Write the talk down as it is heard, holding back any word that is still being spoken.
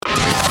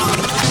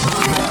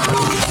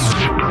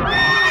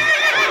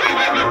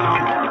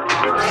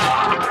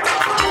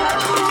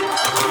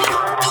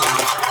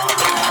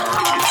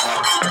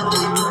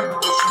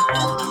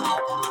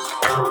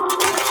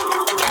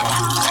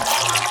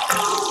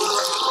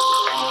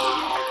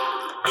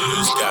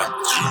It's got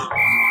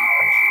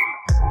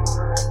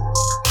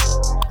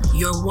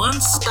your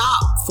one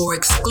stop for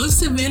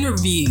exclusive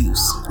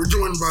interviews. We're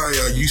joined by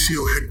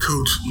UCO head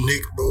coach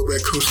Nick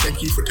Bobek. Coach,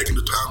 thank you for taking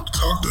the time to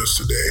talk to us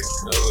today.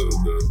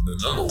 The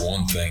number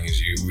one thing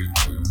is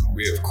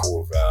we have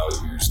core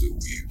values that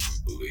we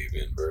believe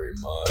in very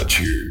much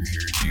here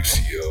at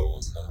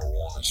UCO. Number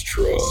one is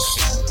trust.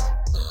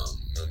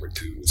 Number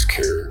two is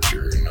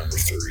character, and number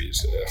three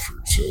is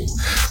effort. So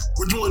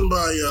we're joined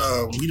by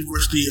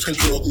University of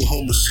Central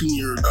Oklahoma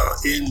senior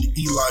in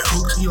Eli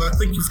Hooks. Eli,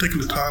 thank you for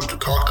taking the time to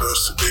talk to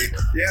us today.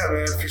 Yeah,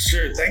 man, for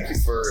sure. Thank you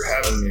for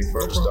having me.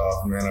 First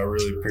off, man, I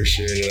really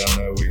appreciate it. I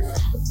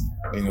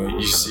know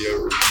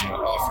UCO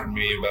offered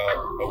me about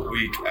a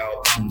week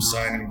out from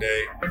signing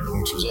day,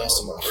 which was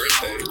also my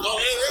birthday.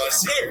 my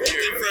senior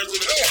year.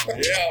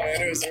 Yeah, man,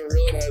 it was a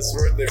really nice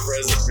birthday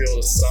present to be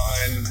able to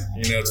sign,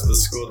 to the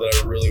school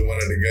that I really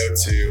wanted to go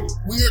to.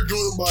 We are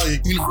joined by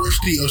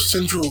University of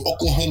Central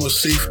Oklahoma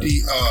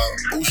safety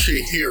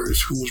O'Shea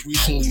Harris, who was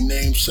recently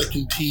named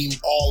second team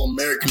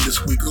All-American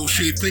this week.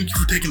 O'Shea, thank you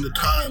for taking the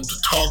time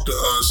to talk to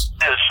us.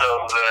 It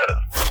shows that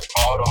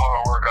all the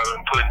hard work I've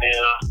been putting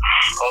in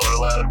over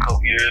the last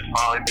couple years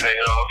finally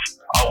paid off.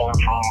 I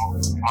went from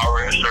my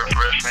redshirt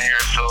freshman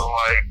year to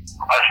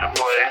I should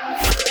play.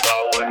 So I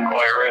wasn't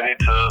quite ready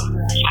to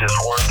just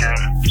working,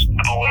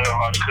 doing whatever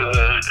I could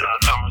in the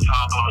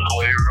summertime in the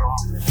weight room,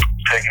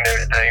 taking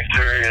everything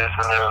serious,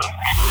 and then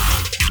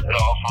it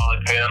all finally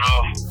paying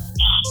off.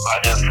 I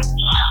just know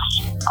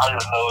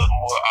it's more.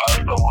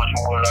 So much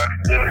more that I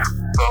can do.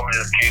 So I'm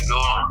just keep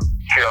going,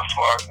 see how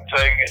far I can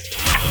take it.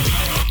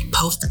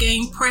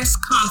 Post-game press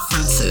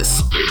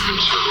conferences. There have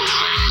been several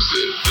things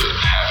that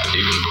happened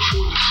even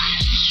before the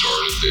season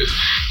started that,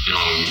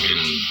 that could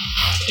have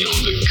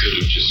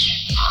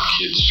our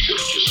kids could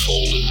have just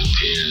folded the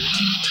tent.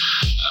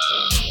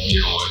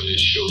 It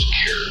shows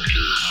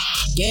character.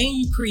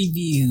 Game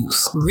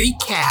previews,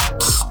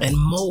 recaps, and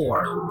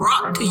more.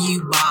 Brought to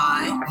you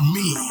by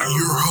me,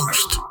 your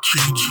host,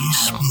 JG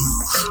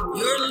Smooth.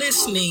 You're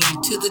listening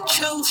to The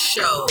Cho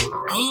Show,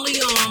 only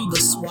on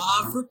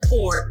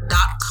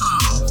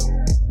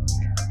thesuavereport.com.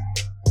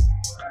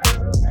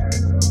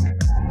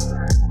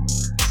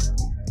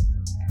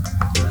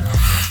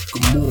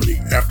 Good morning,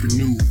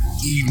 afternoon,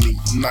 evening,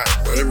 night,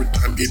 whatever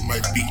time it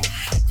might be.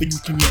 Thank you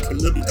for tuning in for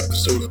another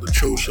episode of the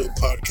Cho Show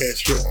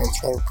podcast here on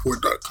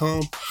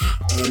SuaveReport.com.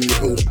 I'm your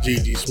host,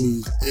 JG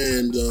Smooth,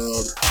 and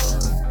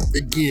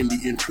again, the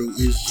intro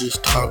is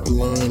just top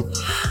line.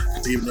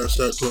 Giving our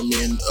shout to my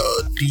man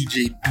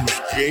DJ Deuce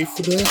J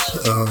for that.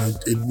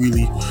 It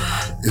really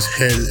is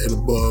head and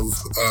above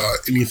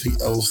anything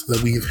else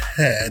that we've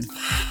had.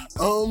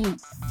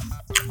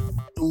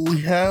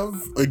 We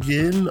have,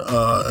 again,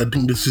 I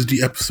think this is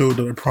the episode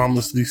that I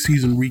promised, the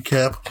season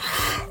recap.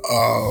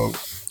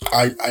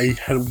 I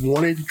had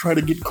wanted to try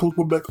to get Coach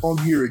Bobek on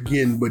here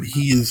again, but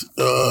he is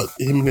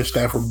him and his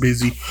staff are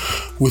busy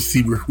with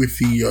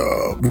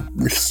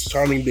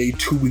signing day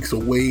 2 weeks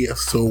away,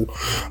 so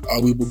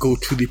we will go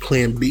to the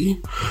plan B.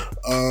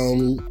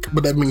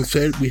 But that being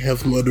said, we have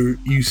some other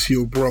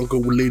UCO Bronco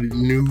related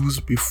news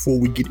before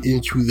we get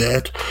into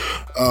that.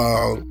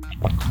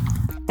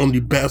 On the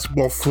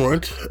basketball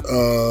front,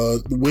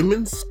 the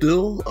women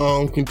still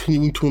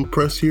continuing to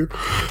impress here.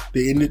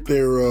 They ended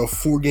their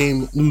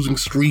 4-game losing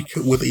streak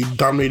with a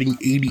dominating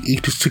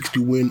 88-60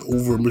 win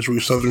over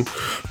Missouri Southern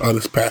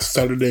this past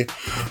Saturday.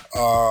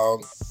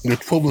 They're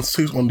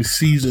 12-6 on the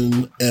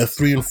season,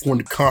 3-4 in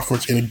the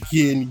conference. And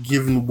again,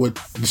 given what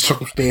the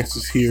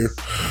circumstances here,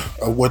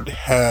 what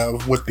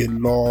they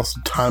lost,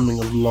 the timing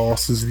of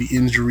losses, the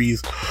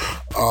injuries,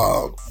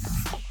 I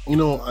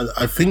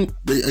think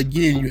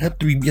again you have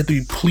to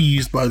be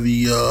pleased by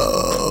the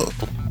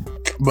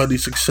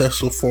success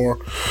so far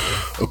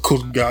of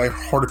Coach Guy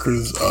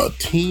Hardiker's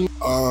team.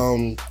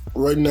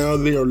 Right now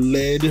they are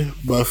led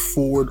by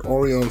forward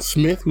Ariane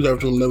Smith, who's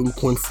averaging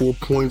 11.4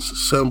 points,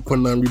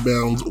 7.9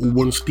 rebounds,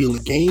 1 steal a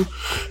game,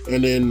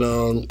 and then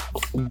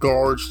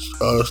guards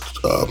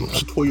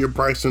Satoya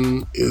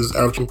Bryson is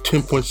averaging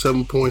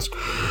 10.7 points,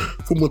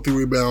 4.3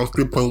 rebounds,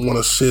 3.1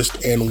 assists,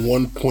 and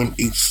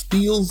 1.8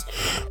 steals.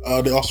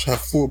 They also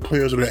have 4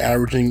 players that are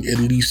averaging at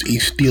least a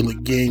steal a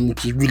game,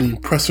 which is really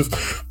impressive.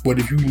 But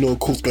if you know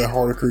Coach Guy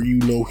Hardiker, you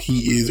know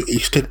he is a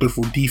stickler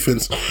for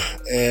defense,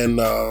 and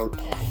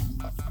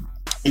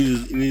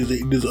it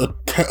is a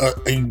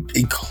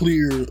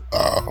clear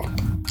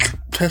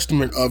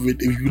testament of it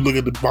if you look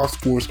at the box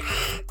scores.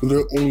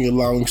 They're only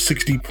allowing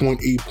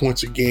 60.8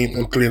 points a game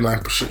on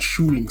 39%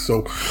 shooting.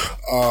 So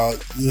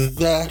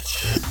that,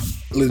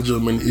 ladies and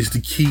gentlemen, is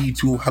the key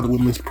to how the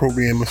women's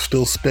program is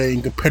still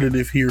staying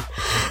competitive here,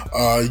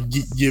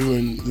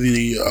 given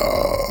the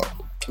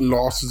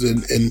losses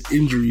and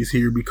injuries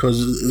here,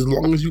 because as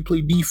long as you play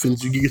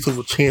defense, you give yourself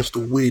a chance to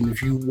win.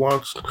 If you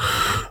watched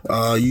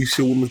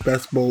UCO women's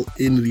basketball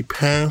in the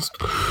past,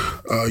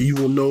 you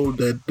will know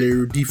that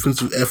their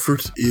defensive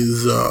effort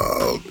is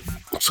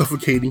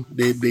suffocating.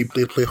 They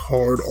play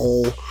hard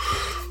all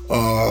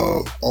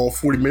all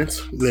 40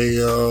 minutes. They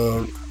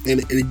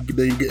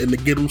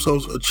give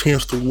themselves a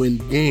chance to win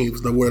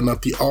games. Now, whether or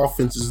not the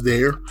offense is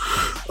there,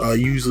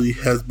 usually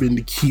has been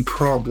the key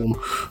problem.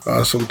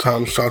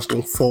 Sometimes shots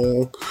don't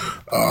fall,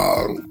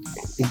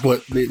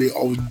 but they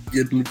always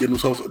give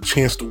themselves a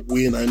chance to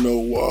win. I know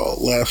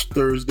last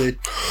Thursday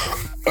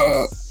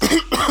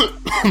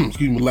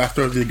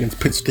against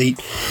Pitt State,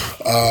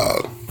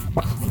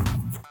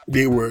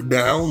 they were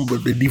down,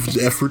 but the defense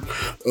effort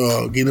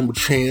gave them a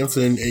chance,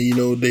 and they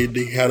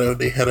had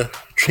a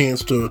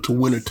chance to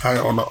win a tie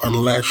on the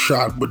last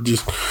shot, but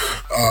just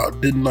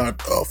did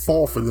not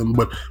fall for them.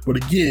 But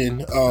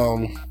again,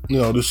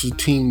 this is a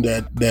team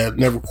that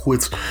never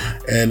quits,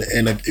 and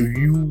if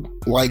you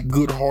like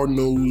good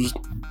hard-nosed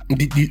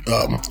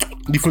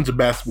defensive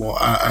basketball,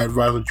 I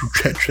advise that you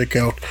check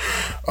out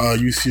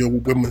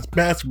UCO women's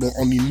basketball.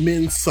 On the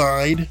men's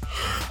side,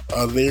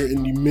 they're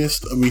in the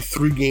midst of a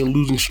 3-game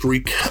losing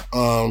streak.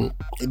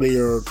 They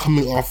are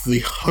coming off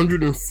the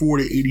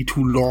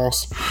 104-82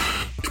 loss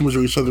to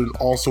Missouri Southern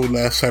also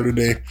last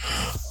Saturday.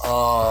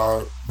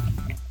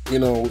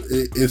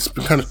 It's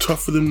been kind of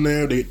tough for them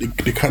there. They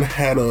kind of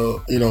had a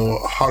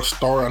hot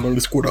start. I know they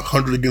scored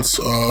 100 against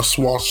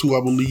SWASU,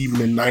 I believe,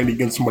 and then 90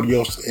 against somebody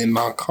else in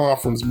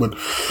non-conference. But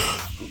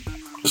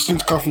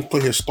since conference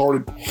play has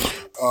started,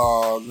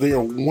 they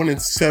are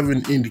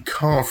 1-7 in the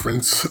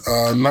conference.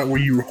 Not where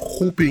you were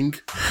hoping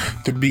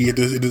to be at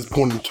this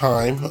point in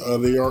time.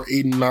 They are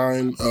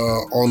 8-9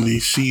 on the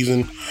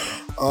season.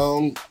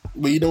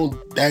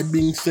 But that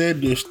being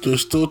said,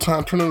 there's still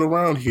time to turn it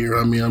around here.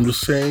 I mean, I'm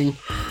just saying.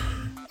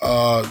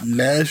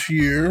 Last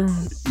year,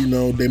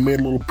 they made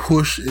a little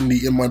push in the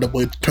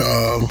MIAA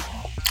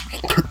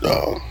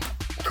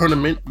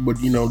tournament, but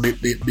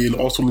they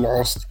also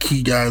lost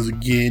key guys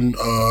again.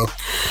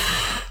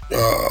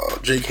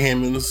 Jake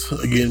Hammonds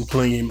again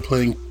playing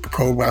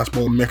pro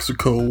basketball in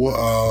Mexico.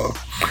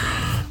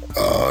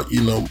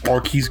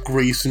 Marquise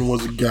Grayson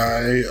was a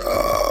guy.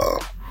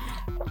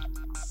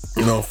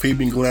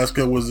 Fabian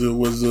Glasgow was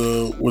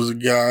a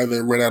guy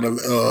that ran out of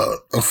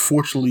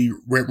unfortunately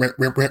ran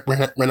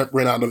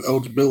out of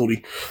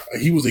eligibility.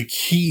 He was a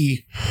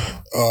key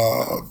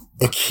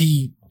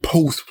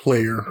post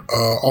player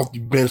off the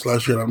bench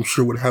last year. I'm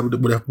sure would have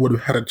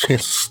had a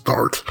chance to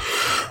start.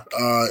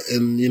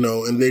 And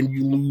then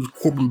you lose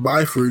Corbin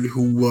Byford,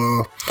 who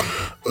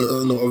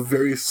a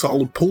very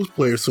solid post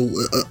player. So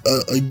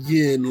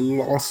again,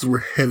 losses were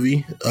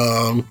heavy.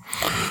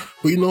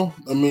 But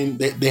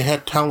they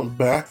had talent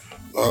back.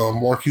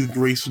 Marquise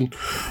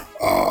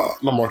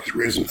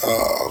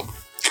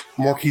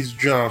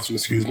Johnson,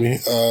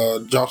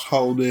 Josh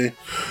Holiday.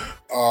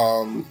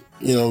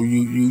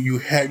 You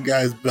had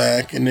guys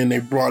back, and then they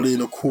brought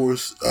in, of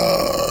course,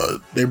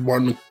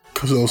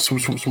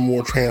 some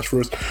more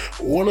transfers.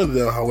 One of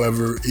them,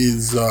 however,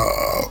 is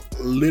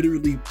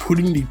literally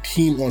putting the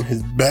team on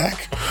his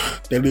back.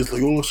 That is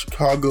Loyola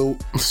Chicago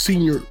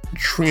senior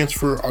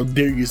transfer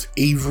Darius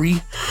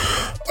Avery.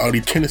 The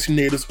Tennessee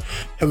natives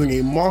having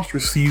a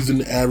monstrous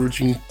season,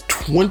 averaging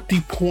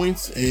 20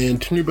 points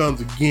and 10 rebounds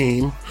a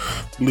game.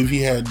 I believe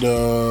he had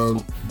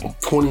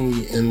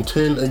 20 and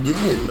 10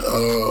 again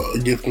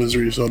against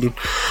Missouri Southern.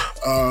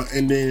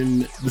 And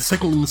then the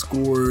second leading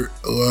scorer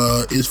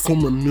is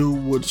former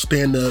Millwood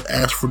standout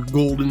Ashford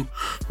Golden,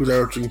 who's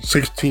averaging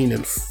 16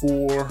 and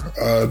 4.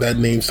 That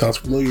name sounds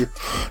familiar.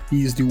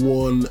 He's the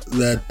one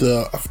that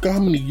I forgot how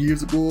many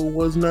years ago it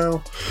was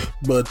now,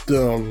 but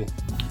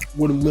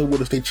won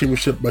Millwood a state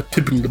championship by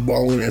tipping the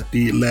ball in at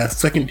the last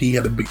second. He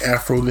had a big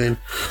afro then.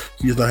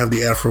 He does not have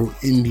the afro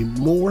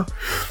anymore.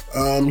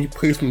 He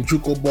played some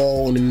JUCO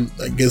ball and then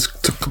I guess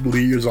took a couple of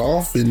years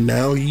off, and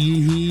now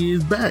he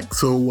is back.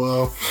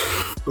 So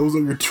those are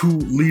your two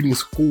leading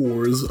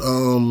scorers.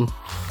 And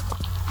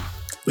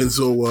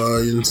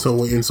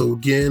so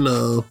again,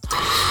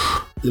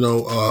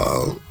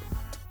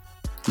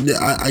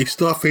 I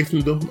still have faith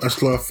in them. I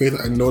still have faith.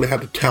 I know they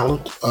have the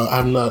talent.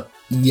 I'm not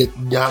yet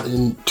got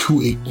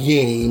into a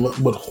game,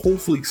 but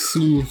hopefully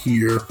soon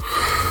here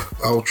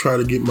I'll try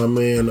to get my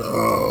man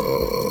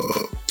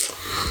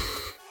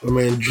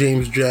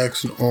James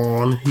Jackson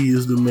on. He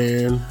is the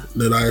man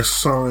that I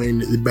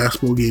assigned the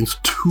basketball games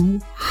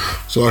to,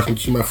 so I can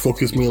keep my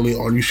focus mainly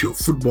on UCO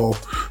football.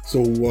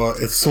 So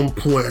at some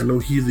point, I know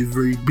he's a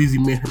very busy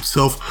man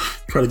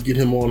himself. Try to get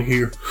him on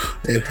here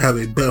and have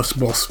a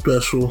basketball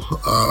special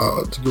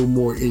to go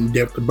more in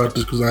depth about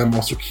this, because I'm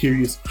also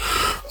curious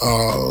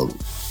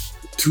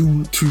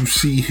to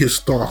see his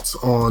thoughts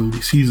on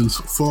the season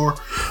so far.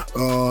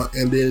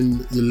 And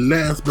then the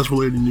last best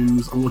related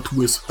news, I want to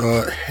wish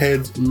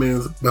head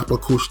men's basketball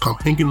coach Tom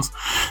Hankins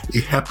a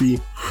happy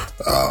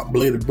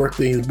belated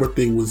birthday. His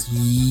birthday was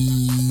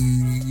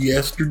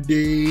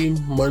yesterday,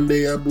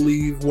 Monday, I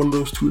believe, one of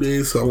those 2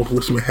 days. So I want to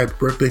wish him a happy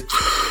birthday.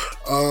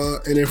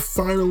 And then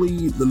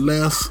finally, the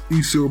last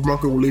UCO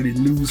Bronco related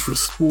news for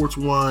sports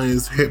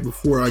wise,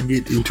 before I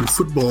get into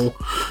football,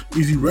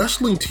 is the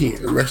wrestling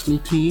team. The wrestling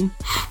team,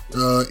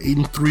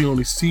 8-3 on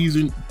the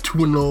season,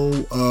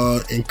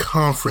 2-0 in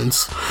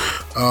conference.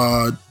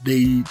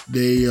 They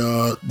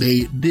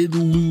did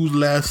lose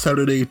last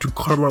Saturday to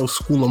Colorado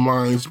School of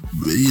Mines,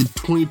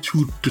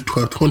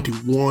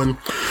 22-21.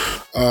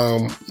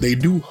 They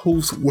do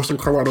host Western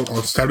Colorado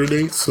on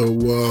Saturday, so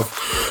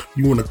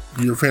you're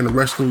a fan of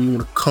wrestling, you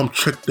want to come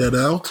check that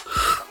out.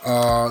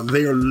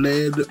 They are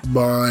led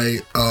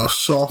by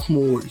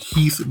sophomore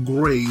Heath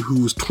Gray,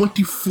 who is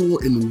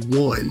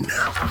 24-1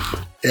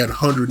 at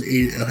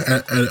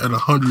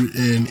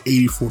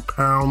 184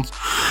 pounds,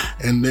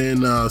 and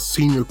then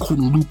senior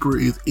Colton Looper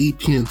is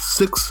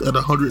 18-6 at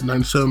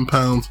 197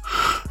 pounds,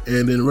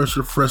 and then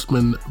redshirt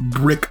freshman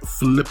Brick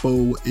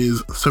Filippo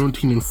is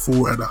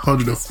 17-4 at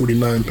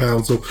 149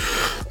 pounds. So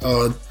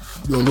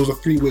those are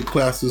 3 weight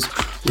classes.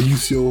 The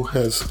UCO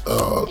has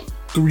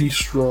 3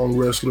 strong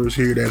wrestlers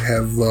here that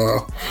have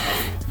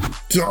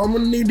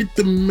dominated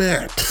the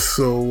mat.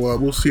 So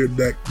we'll see if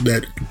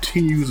that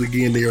continues.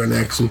 Again, they are in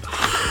action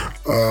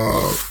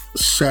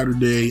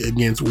Saturday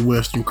against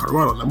Western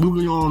Colorado. Now,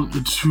 moving on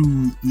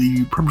to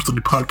the purpose of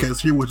the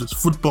podcast here, which is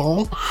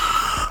football.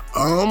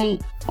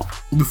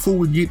 Before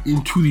we get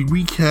into the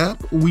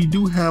recap, we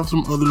do have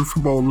some other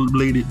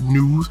football-related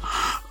news.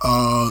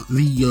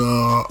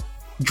 The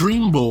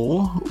Dream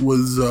Bowl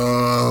was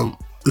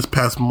this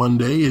past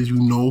Monday. As you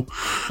know,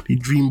 the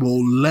Dream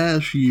Bowl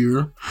last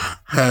year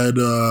had 2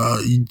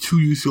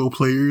 UCO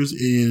players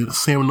in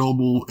Sam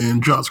Noble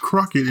and Josh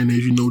Crockett, and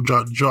as you know,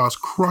 Josh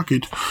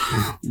Crockett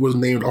was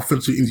named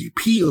offensive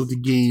MVP of the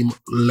game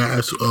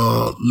last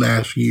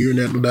year,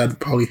 and that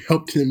probably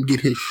helped him get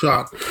his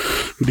shot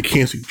with the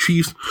Kansas City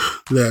Chiefs.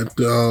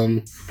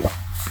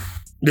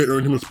 That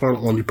earned him a spot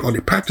on the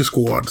practice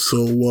squad.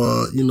 So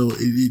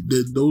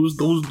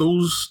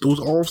those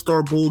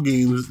All-Star Bowl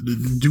games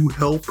do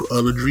help.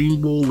 The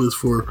Dream Bowl is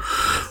for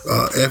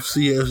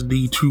FCS,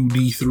 D2,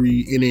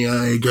 D3,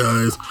 NAIA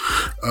guys.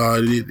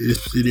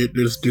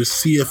 There's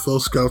CFL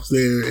scouts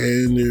there,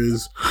 and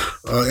there's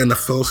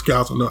NFL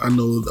scouts. I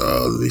know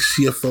the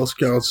CFL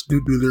scouts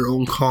do their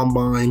own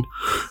combine,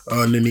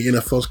 and then the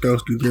NFL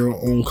scouts do their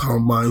own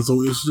combine. So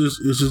it's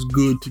just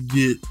good to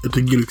get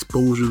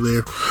exposure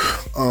there.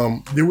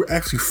 There were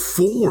actually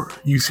 4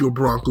 UCO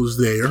Broncos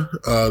there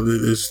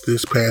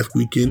this past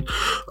weekend,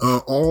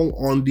 all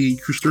on the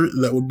Cruiser.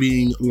 That would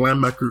be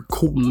linebacker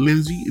Colton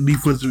Lindsay,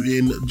 defensive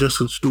end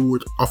Justin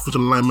Stewart, offensive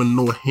lineman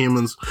Noah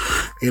Hammonds,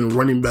 and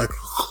running back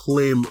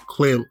Clay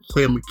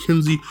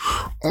McKenzie.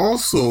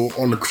 Also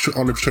on the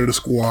Cruiser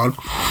squad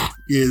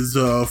is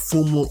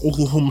former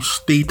Oklahoma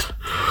State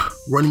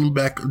running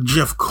back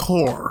Jeff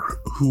Carr,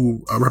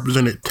 who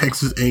represented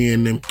Texas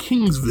A&M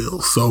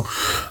Kingsville. So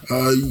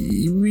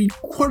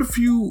quite a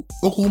few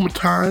Oklahoma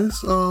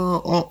ties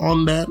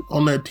on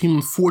that team.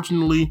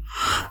 Unfortunately,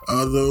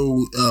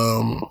 though,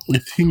 the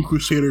Team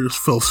Crusaders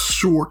fell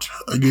short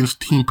against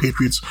Team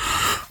Patriots,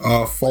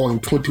 falling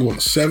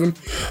 21-7.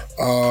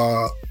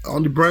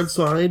 On the bright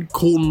side,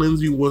 Colton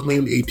Lindsay was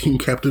named a team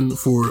captain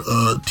for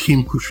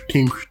Team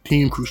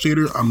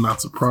Crusader. I'm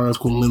not surprised.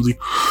 Colton Lindsay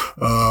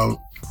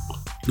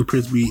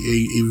appears to be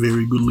a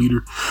very good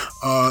leader.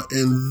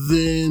 And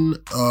then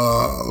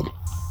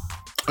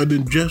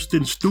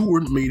Justin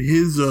Stewart made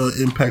his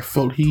impact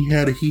felt. He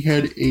had a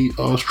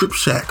strip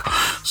sack.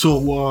 So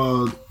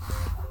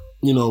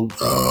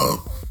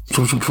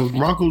So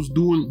Broncos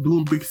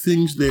doing big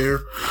things there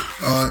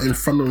in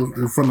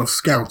front of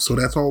scouts. So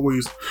that's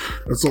always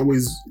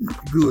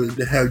good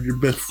to have your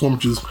best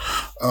performances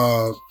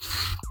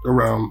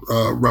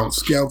around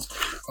scouts.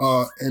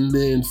 And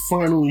then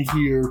finally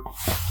here,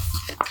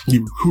 the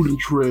recruiting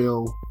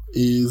trail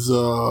is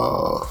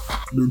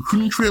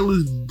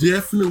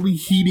definitely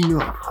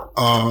heating up.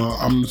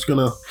 I'm just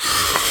gonna.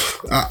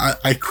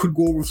 I could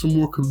go over some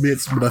more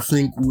commits, but I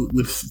think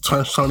with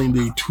signing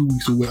day 2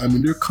 weeks away, I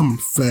mean, they're coming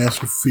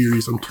fast and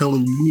furious. I'm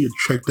telling you, you need to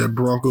check that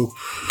Bronco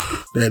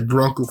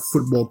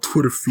football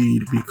Twitter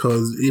feed,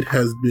 because it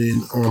has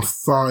been on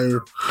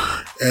fire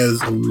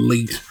as of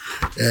late.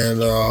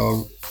 And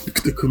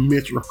the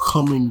commits are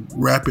coming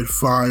rapid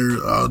fire.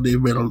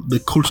 The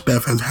coach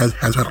staff has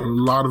had a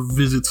lot of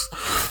visits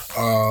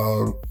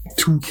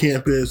to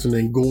campus and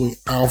then going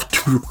out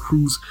to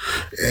recruits.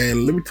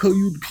 And let me tell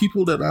you, the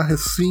people that I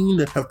have seen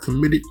that have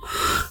committed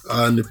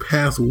in the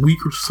past week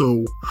or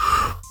so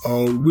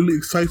really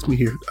excites me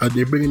here.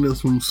 They're bringing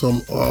in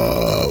some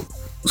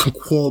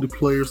quality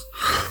players.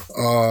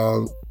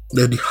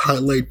 That the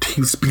highlight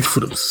team speaks for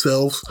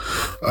themselves.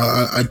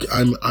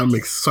 I'm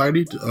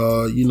excited.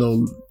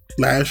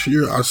 Last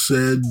year I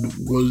said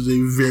was a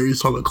very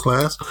solid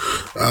class.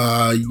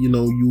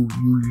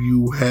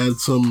 You had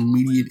some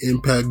immediate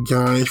impact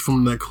guys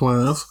from that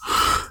class,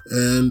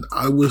 and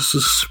I would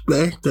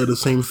suspect that the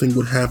same thing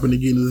would happen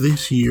again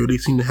this year. They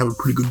seem to have a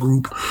pretty good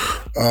group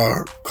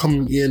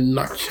coming in,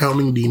 not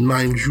counting the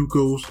 9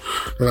 JUCOs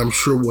that I'm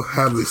sure will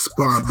have a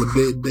spot, but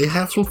they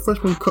have some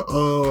freshmen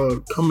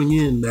coming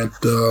in that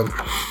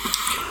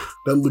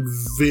look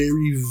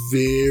very,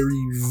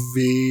 very,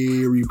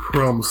 very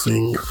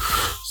promising.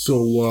 So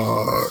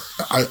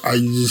I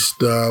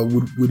just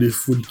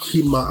would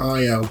keep my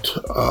eye out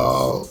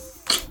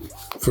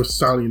for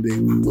signing day.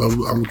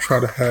 I'm try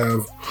to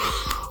have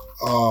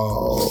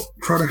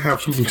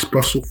something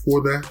special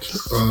for that.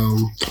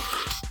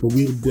 But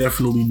we'll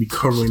definitely be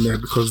covering that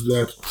because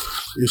that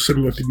is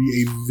setting up to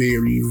be a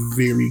very,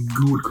 very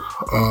good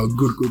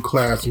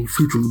class, and the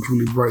future looks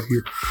really bright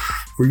here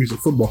for using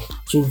football.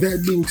 So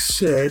that being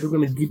said, we're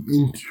going to get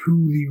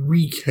into the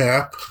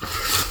recap.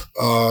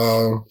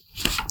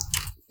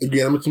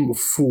 Again, I mentioned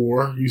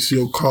before,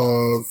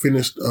 UCO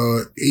finished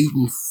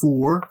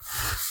 8-4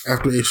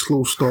 after a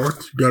slow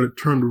start, got it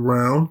turned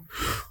around.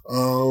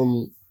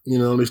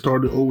 They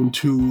started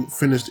 0-2,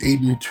 finished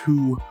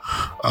 8-2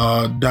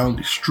 down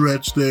the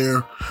stretch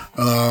there,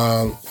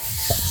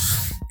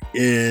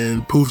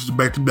 and posted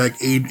back-to-back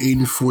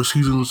 8-4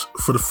 seasons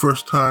for the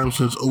first time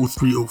since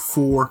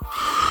 03-04.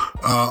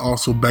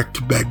 Also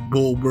back-to-back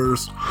bowl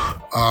berths,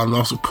 and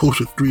also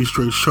posted 3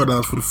 straight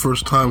shutouts for the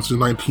first time since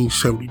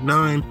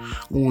 1979,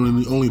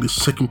 only the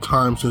second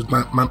time since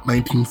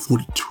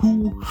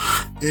 1942,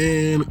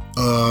 and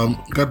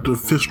got the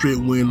 5th straight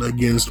win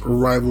against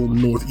rival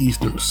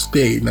Northeastern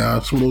State. Now,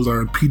 some of those are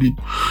repeated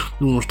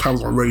numerous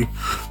times already,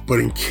 but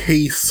in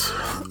case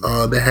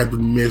that had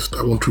been missed,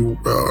 I want to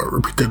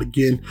repeat that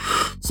again.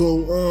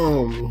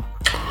 So,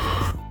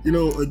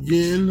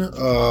 again,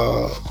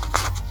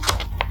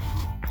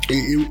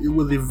 it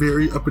was a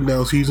very up and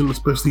down season,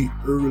 especially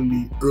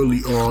early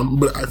on.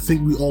 But I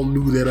think we all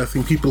knew that. I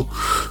think people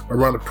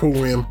around the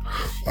program,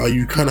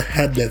 you kind of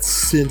had that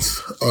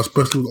sense,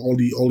 especially with all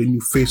the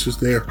new faces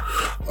there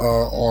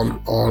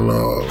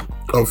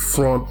up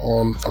front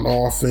on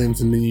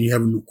offense, and then you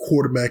have a new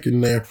quarterback in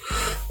there.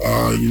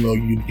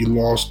 You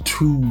lost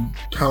 2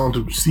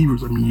 talented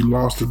receivers. I mean, you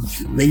lost the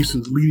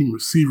nation's leading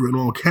receiver in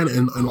all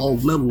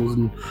levels,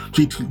 and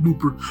JT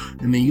Looper,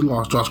 and then you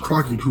lost Josh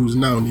Crockett, who's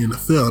now in the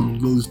NFL. I mean,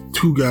 those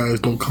 2 guys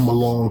don't come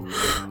along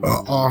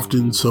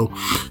often. So,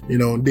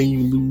 and then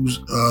you lose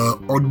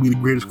arguably the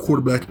greatest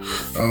quarterback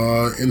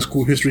in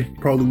school history,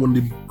 probably one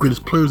of the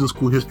greatest players in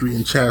school history,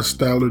 in Chad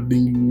Stallard.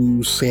 Then you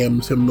lose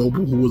Sam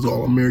Noble, who was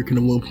All-American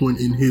at one point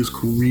in his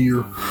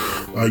career.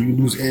 You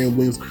lose Aaron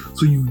Williams.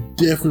 So you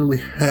definitely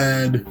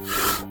had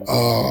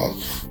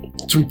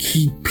some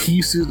key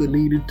pieces that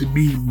needed to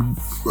be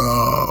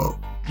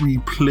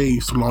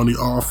replaced along the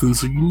offense.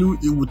 So you knew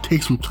it would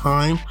take some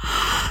time,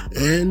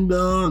 and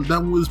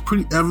that was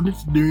pretty evident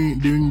during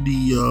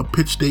the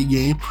Pitt State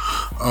game.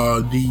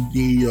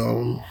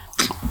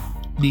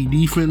 The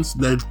defense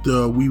that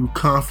we were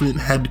confident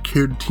had to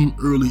carry the team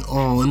early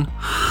on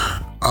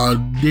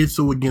did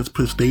so against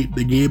Pitt State.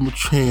 They gave them a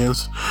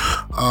chance,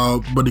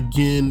 but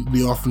again,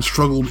 the offense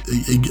struggled.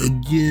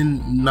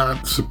 Again,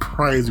 not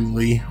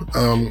surprisingly,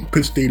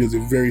 Pitt State is a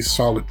very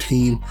solid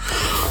team.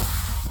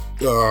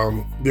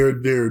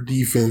 Their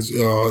defense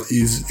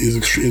is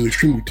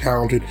extremely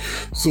talented.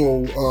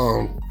 So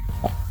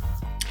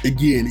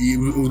again, it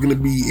was going to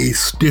be a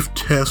stiff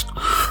test.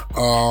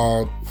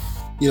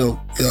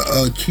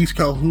 Keith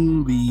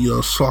Calhoun,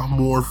 the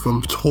sophomore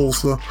from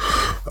Tulsa,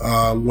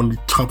 one of the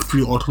top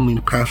 3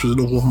 alternating passers in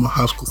Oklahoma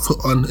high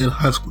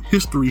school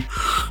history,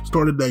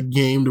 started that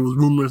game. There was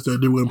rumors that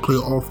they were going to play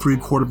all 3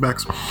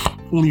 quarterbacks.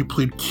 Only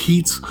played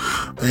Keats,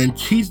 and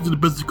Keats did the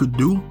best he could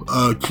do.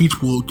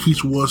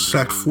 Keats was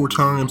sacked 4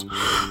 times.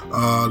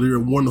 They were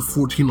 1 of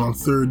 14 on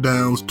 3rd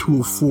downs,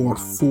 2 of 4 on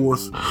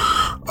 4th.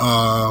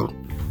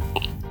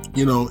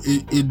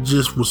 It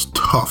just was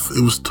tough.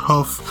 It was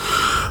tough.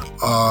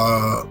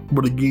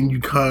 But again, you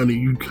kind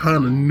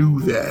of knew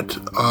that.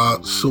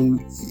 So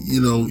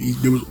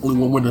there was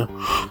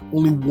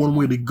only one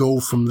way to go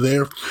from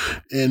there.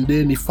 And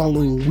then the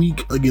following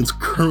week against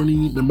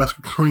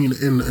Nebraska Kearney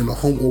in the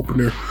home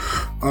opener,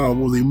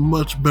 was a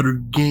much better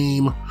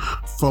game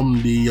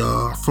from the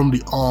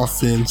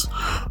offense.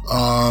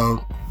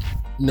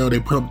 They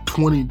put up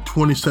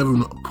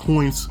 27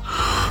 points.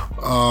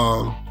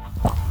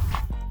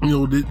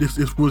 This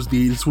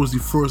was the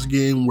first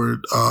game where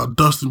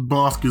Dustin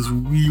Boskis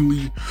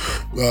really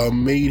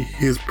made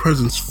his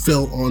presence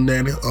felt on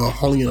that,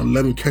 hauling in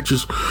 11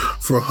 catches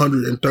for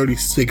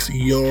 136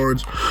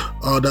 yards.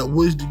 That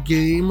was the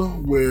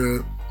game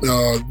where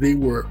they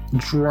were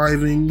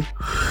driving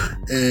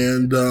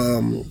and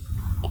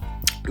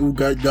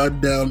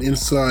got down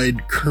inside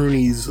the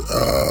Kearney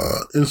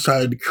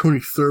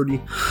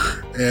 30,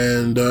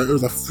 and it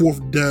was a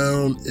 4th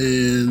down,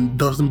 and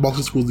Dustin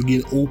Boskis was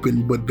again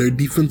open, but their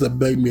defensive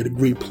back made a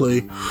great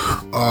play.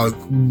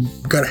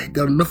 Got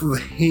enough of a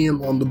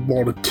hand on the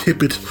ball to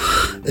tip it,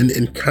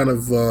 and kind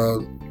of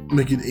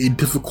make it a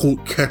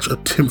difficult catch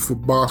attempt for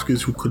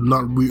Boskis, who could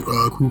not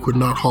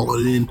haul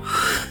it in,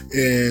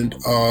 and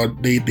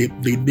they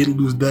did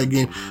lose that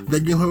game.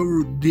 That game,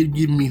 however, did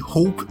give me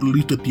hope, at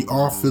least that the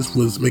offense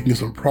was making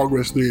some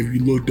progress there. If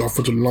you look, the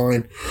offensive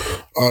line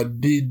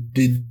did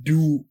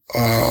do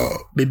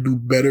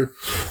better.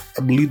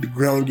 I believe the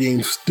ground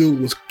game still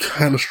was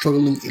kind of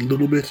struggling a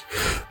little bit,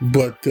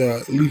 but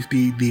at least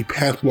the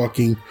pass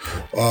blocking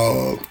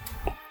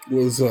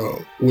was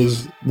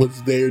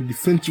there.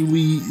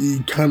 Defensively,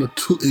 it kind of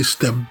took a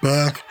step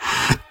back,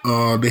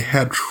 They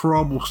had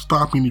trouble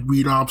stopping the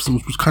read option,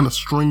 which was kind of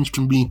strange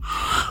to me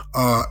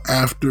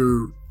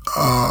after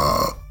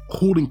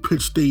holding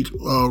Pitt State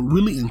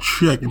really in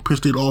check, and Pitt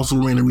State also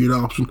ran a read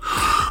option.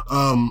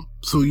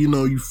 So,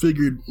 you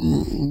figured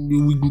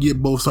we can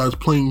get both sides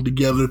playing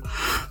together.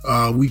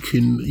 We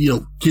can,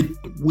 get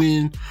the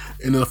win.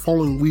 And then the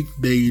following week,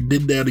 they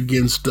did that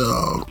against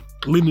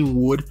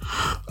Lindenwood.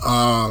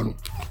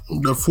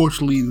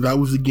 Unfortunately, that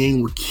was the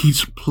game where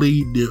Keats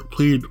played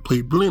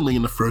brilliantly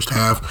in the first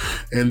half,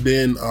 and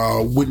then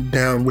went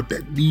down with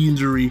that knee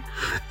injury.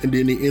 And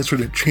then they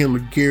inserted Chandler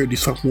Garrett, the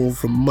sophomore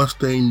from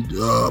Mustang,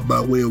 by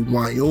way of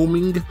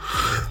Wyoming.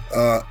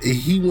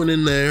 He went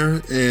in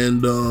there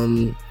and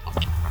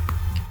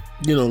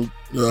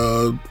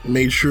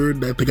made sure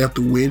that they got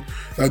the win.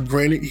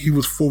 Granted, he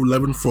was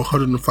 4-11 for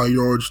 105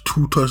 yards,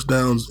 2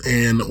 touchdowns,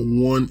 and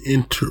 1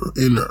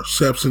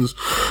 interceptions.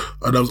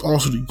 That was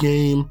also the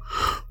game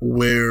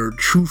where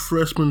true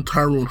freshman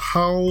Tyrone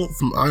Howell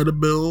from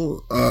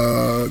Idabel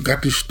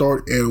got to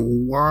start at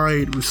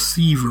wide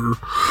receiver,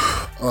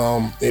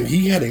 and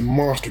he had a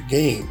monster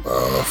game.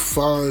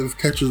 5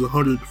 catches,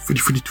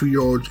 152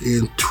 yards,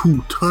 and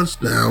 2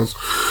 touchdowns.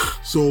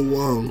 So,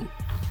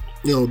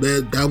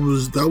 that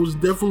was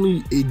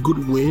definitely a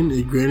good win,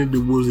 and granted it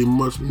was a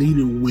much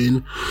needed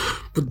win.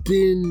 But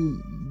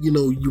then,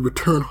 you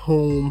return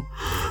home.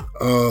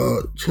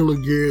 Chandler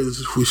Garrett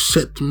was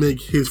set to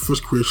make his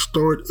first career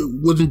start. It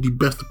wasn't the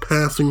best of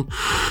passing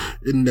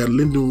in that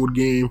Lindenwood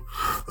game.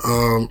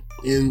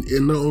 And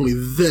not only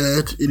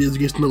that, it is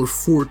against the number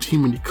 4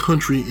 team in the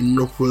country in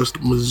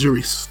Northwest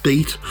Missouri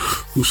State,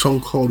 who some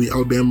call the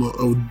Alabama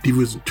of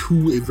Division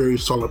II, a very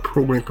solid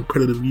program,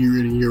 competitive year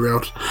in and year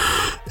out.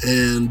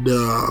 And,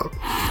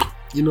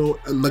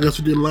 like I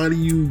said, didn't lie to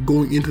you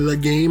going into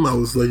that game. I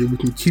was like, if we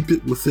can keep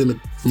it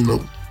within,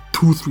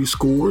 2-3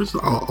 scores,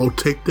 I'll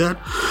take that.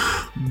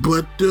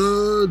 But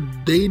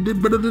they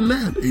did better than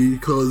that,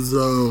 because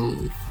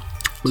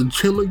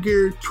Chandler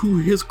Garrett, to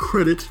his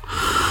credit,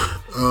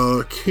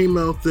 came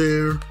out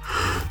there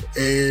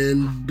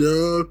and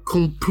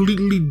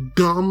completely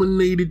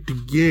dominated the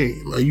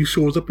game. You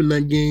saw us up in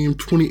that game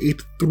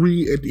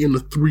 28-3 at the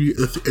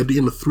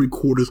end of 3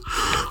 quarters.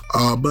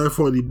 By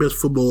far the best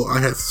football I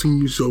had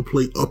seen UCO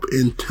play up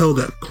until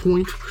that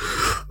point.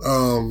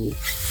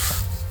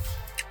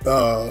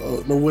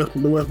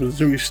 Northwest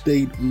Missouri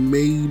State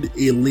made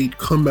a late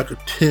comeback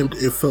attempt.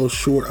 It fell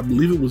short. I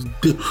believe it was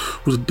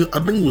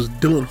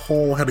Dylan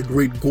Hall had a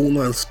great goal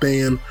line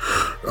stand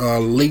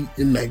late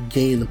in that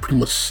game to pretty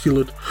much seal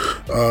it.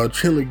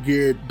 Chandler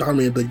Garrett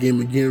dominated that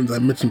game again, as I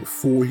mentioned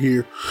before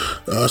here.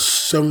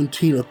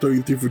 17 of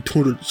 33 for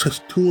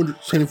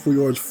 274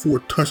 yards, 4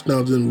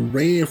 touchdowns, and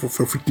ran for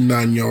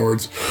 59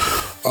 yards.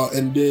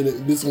 And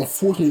then this,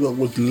 unfortunately,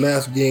 was the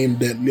last game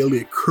that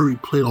Elliott Curry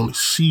played on the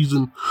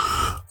season,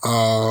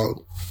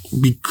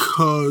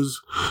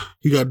 because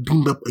he got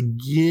dinged up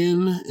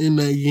again in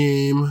that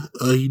game.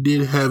 He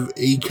did have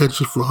 8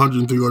 catches for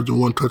 103 yards and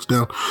 1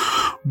 touchdown,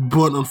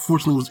 but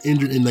unfortunately was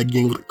injured in that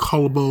game with a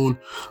collarbone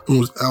and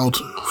was out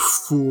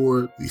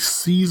for the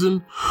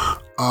season.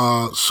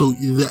 So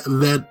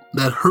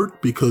that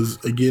hurt, because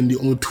again, the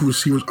only 2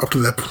 receivers up to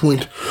that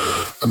point,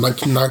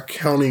 not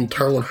counting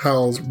Tyrone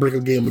Howell's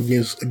breakout game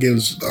against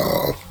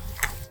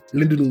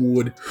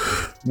Lindenwood,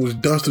 was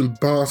Dustin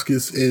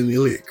Boskus and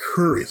Elliott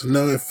Curry. So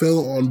now it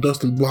fell on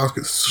Dustin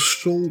Boskus'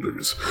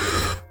 shoulders.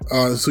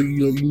 So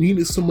you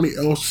needed somebody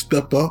else to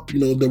step up.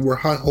 There were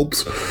high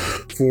hopes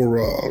for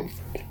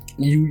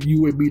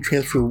UAB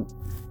transfer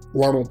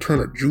Ronald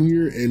Turner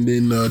Jr. and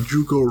then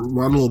JUCO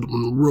Ronald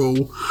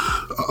Monroe.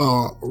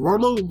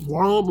 Ronald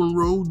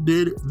Monroe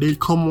did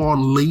come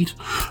on late,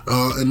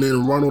 and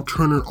then Ronald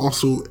Turner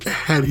also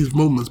had his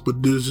moments,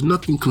 but there's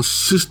nothing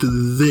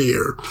consistent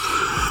there,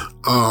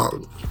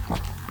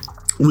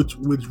 which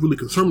really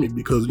concerned me,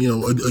 because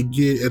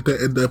again at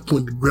that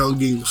point the ground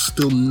game was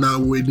still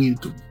not where it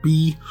needed to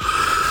be.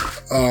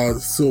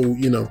 So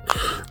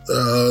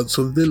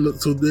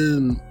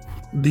then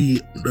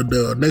the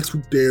next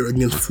week there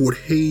against Fort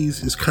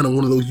Hays is kind of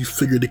one of those you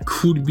figured it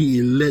could be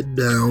a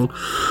letdown,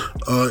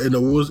 and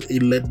it was a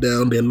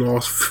letdown. They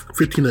lost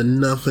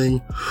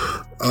 15-0.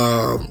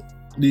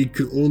 They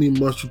could only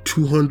muster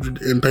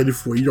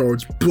 234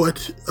 yards,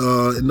 but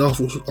it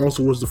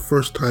also was the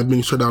first time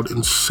being shut out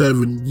in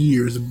 7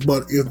 years.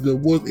 But if there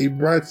was a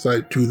bright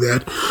side to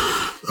that,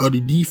 the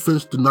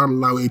defense did not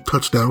allow a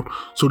touchdown,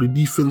 so the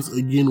defense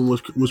again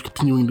was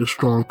continuing their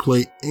strong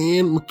play.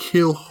 And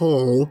Mikhail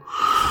Hall,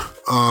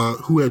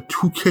 who had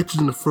 2 catches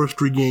in the first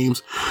 3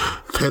 games,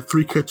 had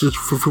 3 catches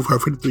for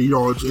 53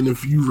 yards. And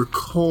if you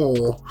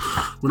recall,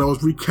 when I was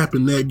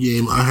recapping that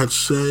game, I had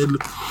said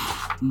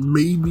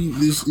maybe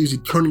this is a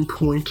turning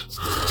point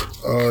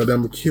that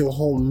Mikhail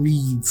Hall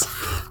needs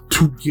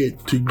to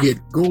get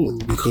going,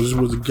 because it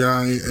was a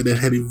guy that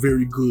had a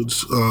very good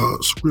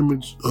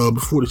scrimmage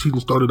before the season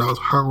started. I was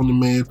high on the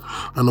man.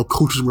 I know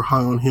coaches were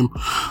high on him,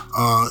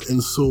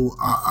 and so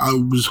I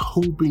was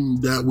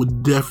hoping that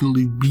would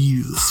definitely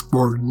be the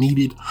spark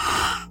needed.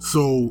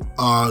 So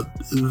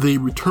they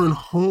returned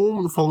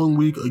home the following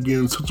week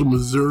against Central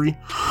Missouri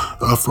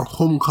for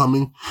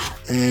homecoming,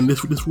 and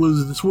this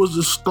was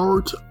the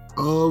start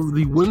of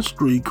the win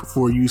streak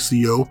for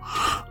UCO.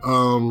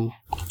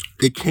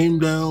 It came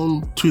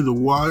down to the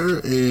wire,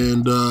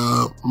 and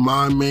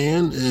my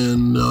man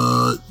and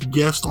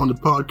guest on the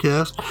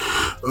podcast,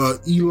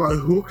 Eli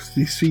Hooks,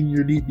 the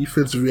senior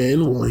defensive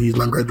end, well, he's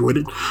not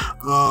graduated,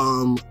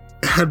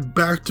 had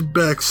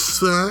back-to-back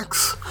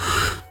sacks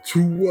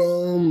to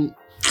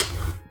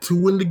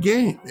win the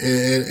game,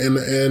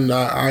 and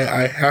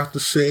I have to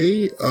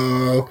say,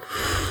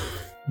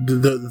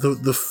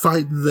 the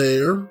fight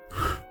there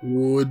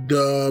would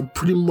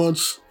pretty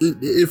much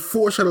it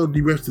foreshadowed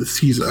the rest of the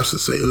season, I should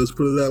say. Let's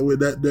put it that way.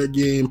 That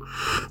game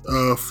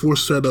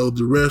foreshadowed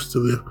the rest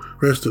of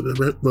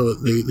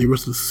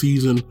the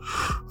season.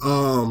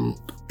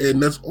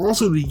 And that's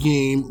also the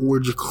game where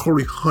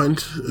Jakari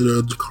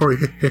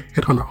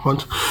Headhunter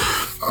Hunt,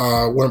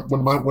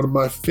 one of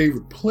my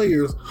favorite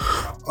players,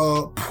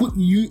 put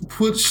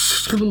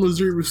Central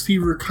Missouri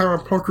receiver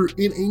Kyron Parker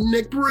in a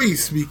neck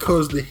brace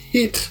because the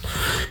hit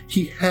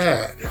he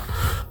had.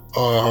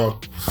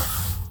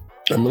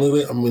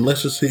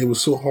 Let's just say it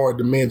was so hard,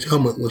 the man's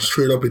helmet went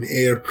straight up in the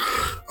air.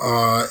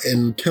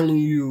 And telling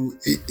you,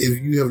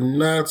 if you have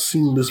not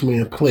seen this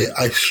man play,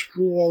 I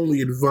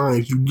strongly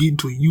advise you get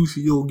to a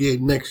UCO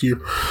game next year,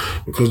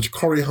 because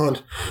Jakari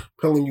Hunt,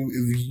 telling you,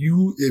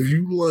 if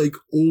you like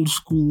old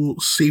school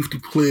safety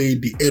play,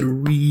 the Ed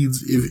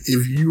Reeds,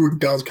 if you're a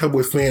Dallas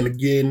Cowboy fan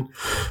again,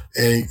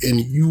 and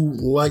you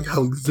like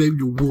how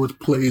Xavier Woods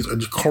plays,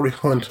 and Jakari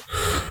Hunt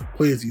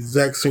plays the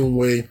exact same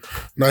way,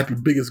 not the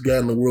biggest guy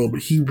in the world,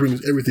 but he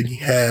brings everything he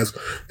has,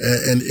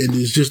 and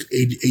it's just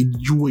a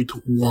joy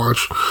to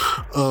watch.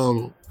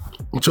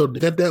 So they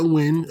got that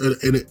win,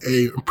 an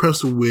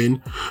impressive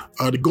win.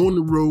 They go on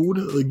the road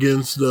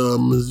against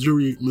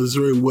Missouri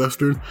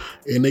Western,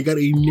 and they got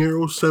a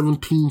narrow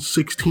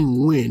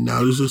 17-16 win.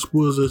 Now this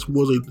was a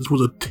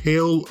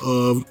tale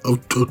of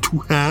two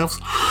halves.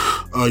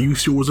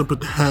 UCO was up at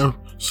the half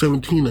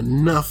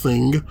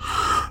 17-0,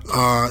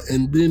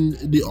 and then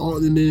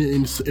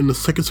in the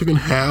second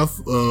half,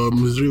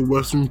 Missouri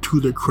Western, to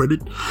their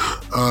credit,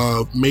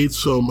 made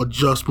some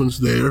adjustments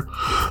there,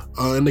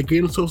 and they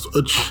gave themselves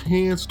a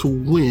chance to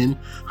win.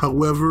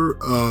 However,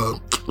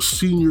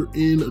 senior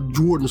in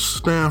Jordan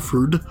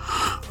Stafford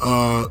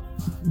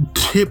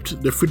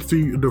tipped the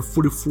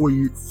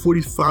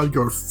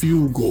 45-yard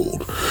field goal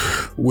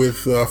with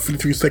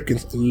 53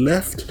 seconds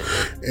left,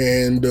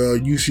 and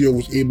UCO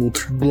was able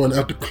to run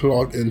out the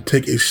clock and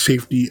take a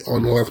safety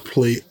on the last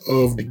play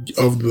of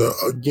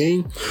the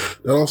game.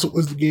 That also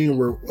was the game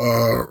where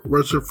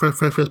redshirt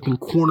freshman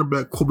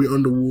cornerback Kobe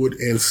Underwood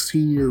and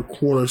senior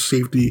corner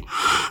safety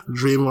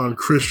Draymond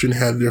Christian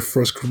had their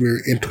first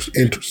career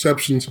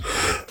interceptions.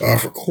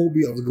 For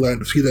Kobe, I was glad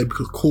to see that,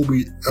 because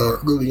Kobe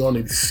early on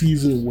in the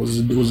season was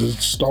a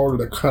starter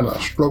that kind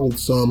of struggled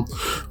some.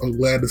 I'm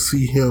glad to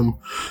see him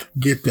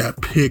get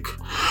that pick.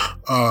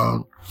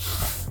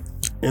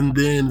 And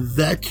then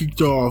that kicked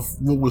off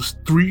what was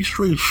 3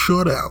 straight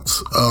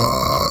shutouts.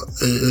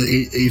 A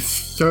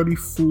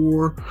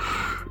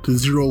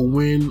 34-0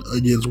 win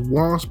against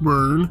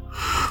Washburn,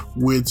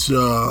 which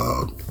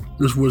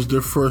this was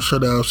their first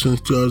shutout since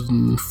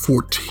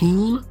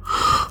 2014.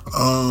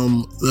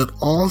 That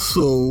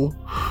also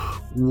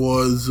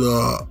was,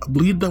 I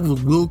believe that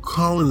was Will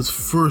Collins'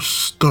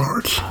 first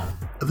start.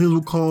 I think it was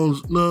Will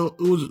Collins. No, it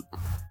was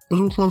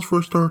Will Collins'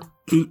 first start.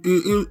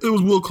 It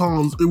was Will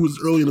Collins. It was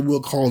early in the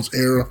Will Collins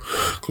era,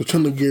 because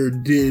Chandler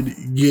Garrett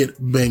did get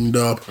banged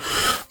up.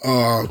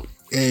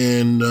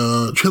 And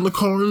Chandler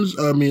Collins,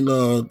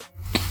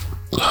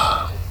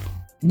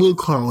 Will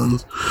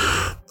Collins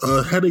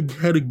had a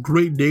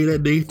great day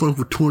that day, throwing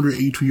for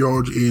 282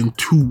 yards and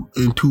two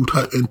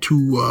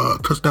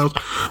touchdowns.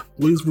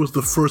 This was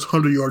the first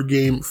 100-yard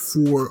game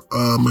for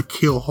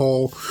Mikael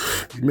Hall.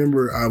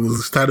 Remember, I was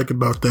ecstatic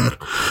about that,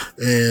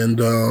 and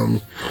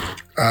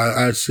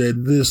I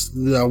said this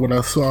when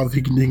I saw if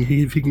he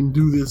can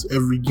do this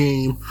every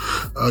game,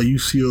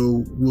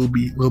 UCO will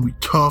be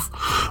tough.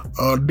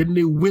 Then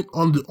they went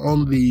on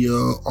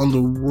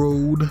the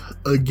road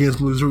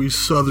against Missouri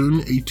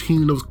Southern, a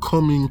team that was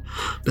coming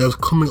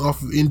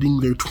off of ending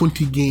their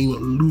 20-game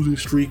losing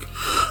streak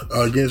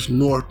against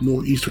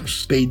Northeastern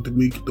State the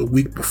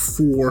week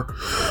before.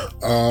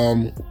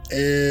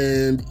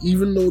 And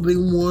even though they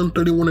won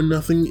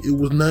 31-0, it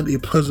was not a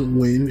pleasant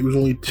win. It was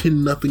only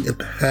 10-0 at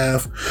the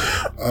half.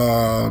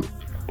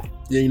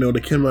 They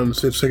came out and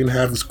said second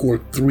half and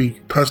scored 3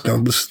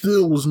 touchdowns, but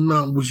still was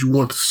not what you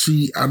want to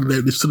see out of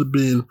that. It should have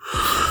been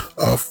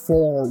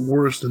far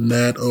worse than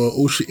that.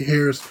 O'Shea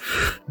Harris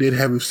did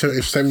have a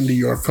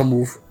 70-yard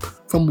fumble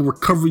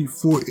recovery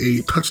for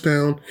a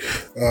touchdown.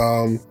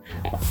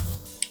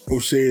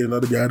 O'Shea,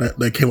 another guy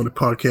that came on the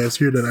podcast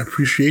here that I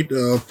appreciate.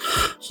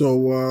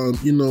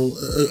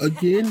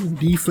 Again,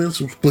 defense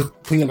was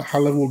playing at a high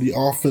level. The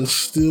offense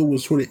still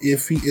was sort of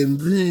iffy. And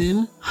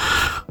then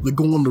They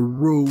go on the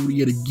road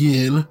yet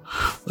again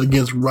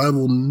against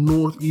rival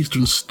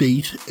Northeastern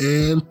State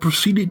and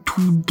proceeded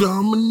to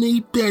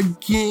dominate that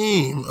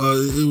game.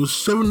 It was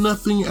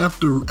 7-0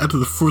 after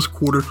the first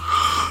quarter,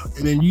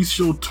 and then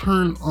UCO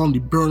turned on the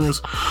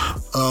Burners,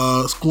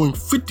 scoring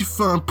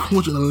 55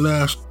 points in the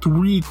last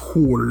 3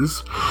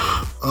 quarters.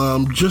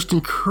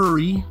 Justin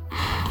Curry,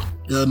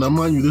 now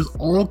mind you, this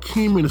all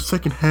came in the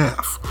second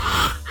half,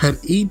 had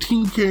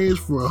 18 carries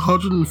for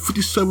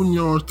 157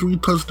 yards, 3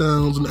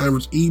 touchdowns, and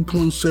averaged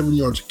 8.7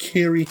 yards a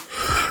carry.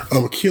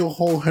 Akil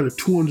Hall had a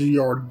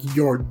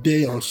 200-yard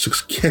day on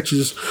 6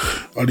 catches.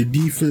 The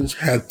defense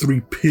had 3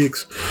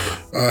 picks.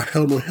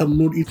 Held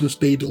Northeastern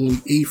State to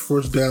only 8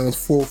 first downs,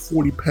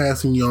 440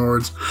 passing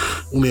yards,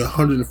 only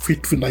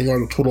 159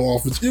 yards of total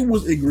offense. It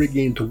was a great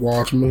game to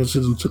watch. I'm going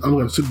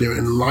to sit there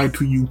and lie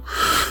to you.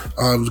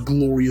 It was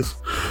glorious.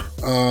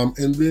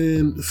 And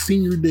then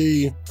Senior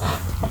Day,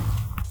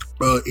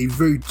 a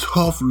very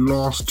tough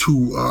loss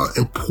to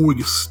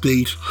Emporia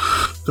State,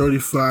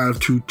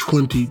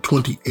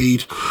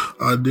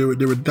 35-28.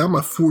 They were down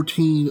by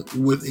 14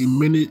 with a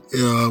minute,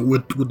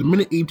 with the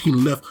minute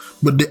 18 left,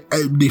 but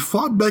they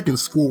fought back and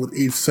scored with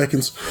 8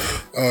 seconds.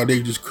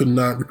 They just could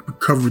not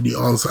recover the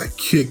onside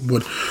kick.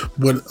 But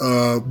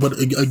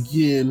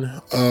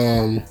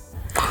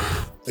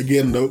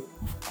again though,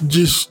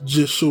 just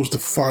shows the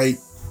fight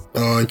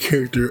and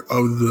character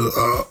of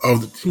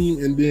the team.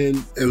 And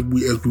then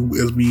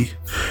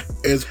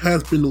as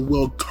has been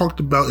well talked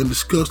about and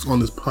discussed on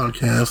this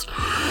podcast,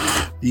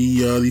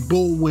 the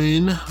bowl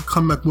win,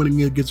 comeback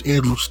win against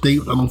Angelo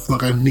State, I don't feel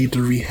like I need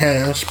to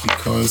rehash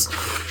because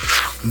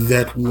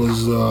that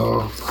was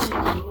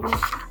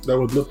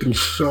nothing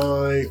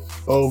shy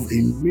of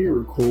a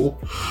miracle.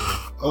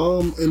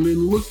 And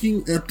then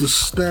looking at the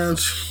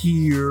stats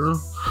here,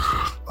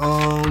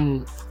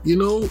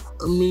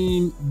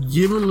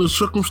 given the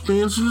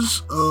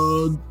circumstances,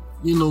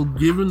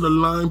 given the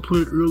line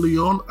played early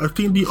on, I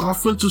think the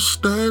offensive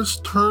stats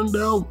turned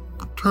out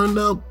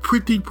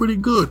pretty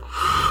good.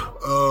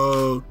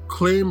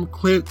 Clay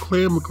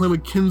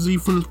McKenzie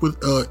finished with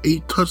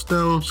 8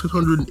 touchdowns,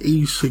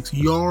 686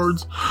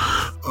 yards.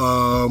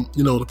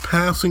 The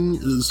passing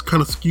is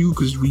kind of skewed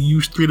because we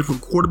used 3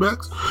 different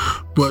quarterbacks.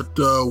 But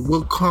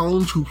Will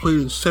Collins, who played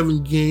in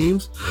 7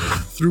 games,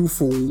 threw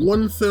for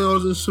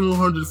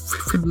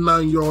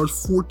 1,759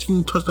 yards,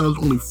 14 touchdowns,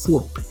 only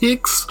 4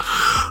 picks.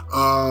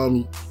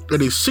 At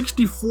a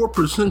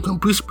 64%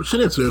 completion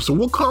percentage there. So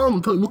Will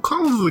Collins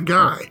is a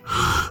guy.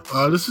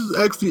 This is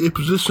actually a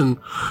position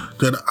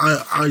that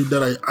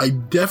I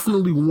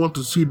definitely want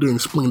to see during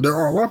spring. There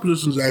are a lot of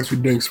positions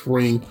actually during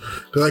spring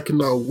that I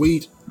cannot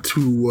wait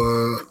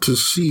to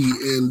see,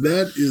 and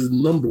that is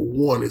number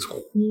 1 is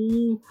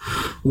who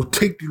will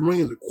take the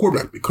reins as a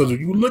quarterback. Because if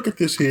you look at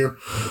this here,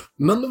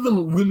 none of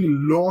them really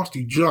lost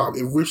a job.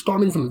 If we're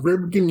starting from the very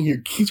beginning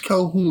here, Keith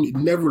Calhoun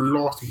never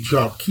lost a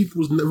job. Keith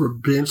was never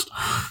benched.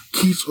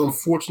 Keith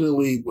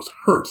unfortunately was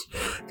hurt,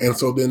 and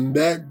so then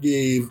that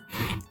gave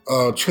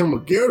Chandler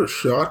Garrett a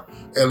shot.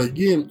 And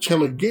again,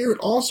 Chandler Garrett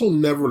also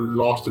never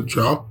lost a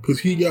job because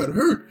he got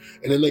hurt,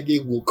 and then that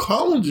gave Will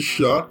Collins a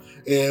shot.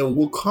 And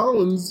Will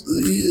Collins,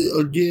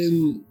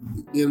 again,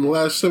 in the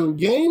last 7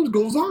 games,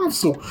 goes off.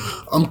 So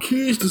I'm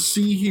curious to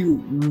see here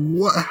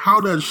how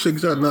that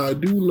shakes out. Now, I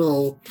do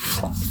know,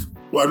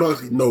 well, I don't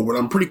actually know, but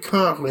I'm pretty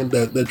confident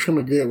that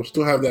Chandler Garrett will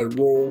still have that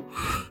role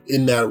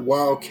in that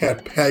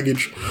Wildcat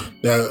package,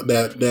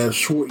 that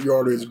short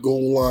yardage,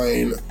 goal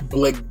line,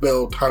 Blake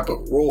Bell type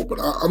of role.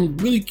 But I'm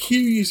really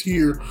curious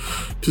here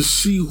to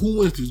see who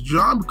wins this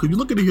job, because you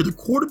look at it here, the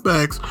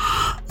quarterbacks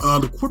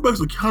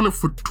accounted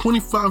for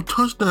 25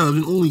 touchdowns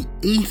and only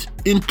 8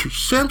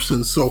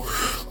 interceptions. So,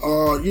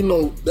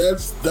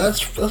 that's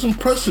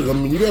impressive. I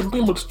mean, you got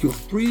pretty much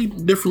 3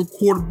 different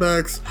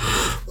quarterbacks,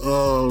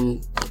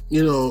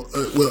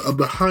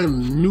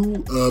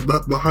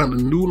 behind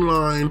the new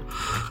line.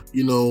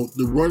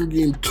 The run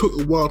game took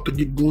a while to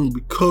get going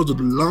because of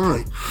the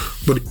line.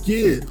 But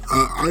again,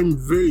 I'm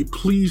very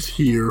pleased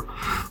here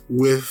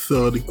with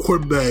the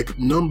quarterback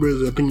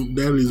numbers. I think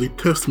that is a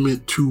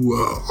testament to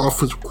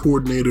offensive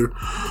coordinator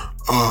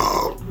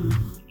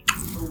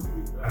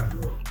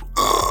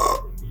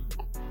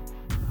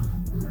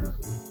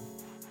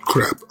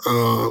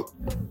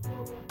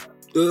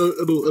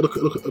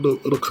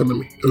it'll come to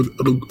me.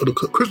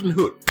 Christian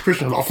Hood,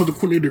 offensive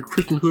coordinator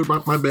Christian Hood.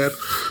 My bad,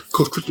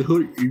 Coach Christian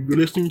Hood. If you're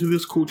listening to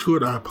this, Coach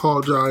Hood, I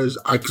apologize.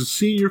 I could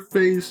see your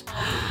face,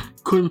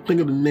 couldn't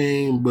think of the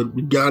name, but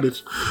we got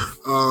it.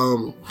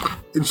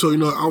 And so,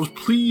 I was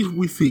pleased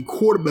with the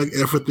quarterback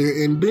effort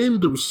there, and then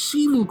the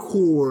receiving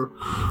core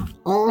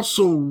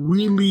also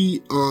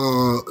really,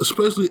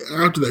 especially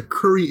after that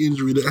Curry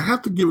injury, that I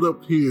have to give it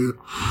up here.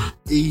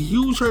 A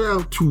huge shout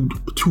out to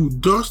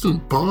Dustin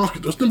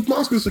Boskis. Dustin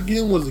Boskis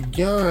again was a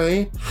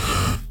guy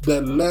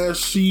that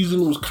last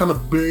season was kind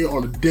of buried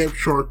on the depth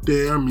chart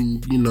there. I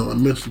mean, I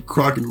mentioned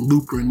Crockett and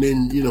Looper, and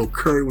then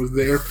Curry was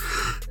there,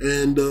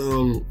 and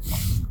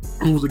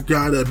He was a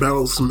guy that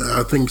battled some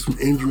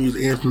injuries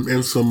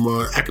and some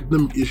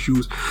academic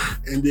issues,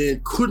 and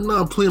then could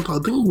not play until I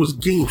think it was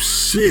Game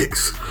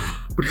 6.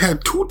 But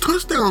had 2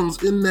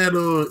 touchdowns in that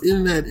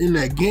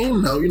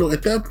game. Now,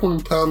 at that point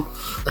in time,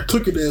 I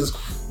took it as,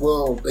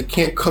 well, they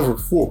can't cover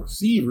 4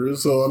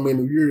 receivers. So I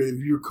mean, if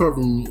you're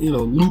covering,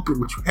 Looper,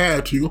 which you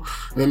had to,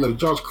 and then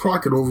Josh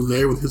Crockett over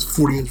there with his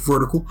 40-inch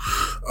vertical,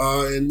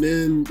 and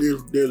then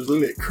there's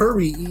Lillian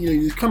Curry.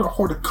 It's kind of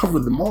hard to cover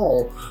them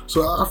all.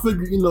 So I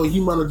figured, he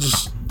might have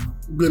just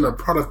been a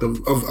product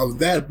of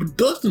that. But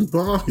Dustin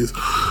Boskus,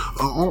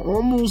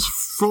 almost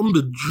from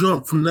the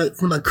jump, from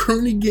that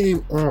Kearney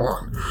game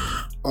on,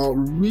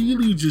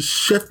 really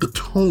just set the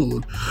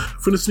tone,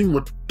 finishing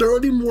with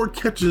 30 more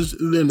catches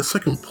than the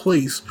second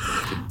place,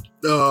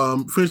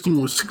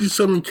 finishing with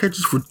 67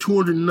 catches for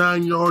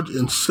 209 yards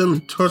and 7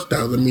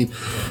 touchdowns. I mean,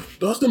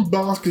 Dustin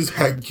Boskus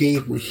had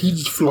games where he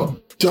just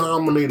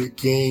dominated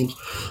games.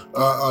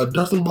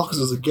 Dustin Boskus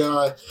is a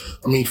guy,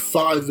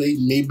 5'8",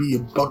 maybe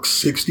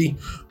 $160.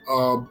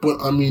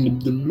 But I mean,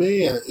 the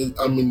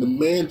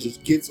man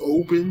just gets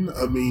open.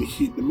 The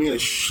man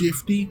is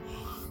shifty.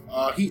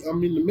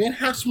 The man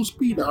has some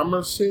speed. Now, I'm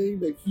not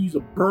saying that he's a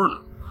burner,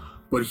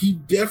 but he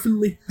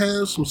definitely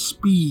has some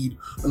speed,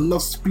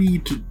 enough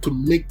speed to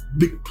make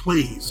big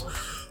plays.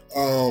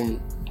 And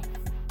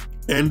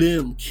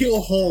then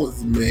McKeel Hall is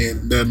the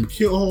man.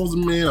 McKeel Hall is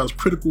the man I was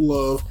critical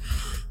of.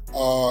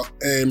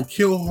 And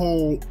McKeel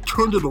Hall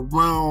turned it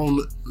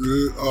around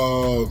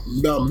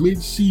about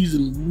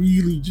mid-season,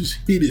 really just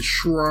hit his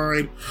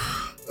stride.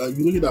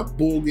 You look at that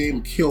bowl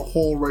game, McKeel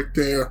Hall right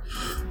there,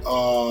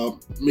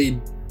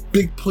 made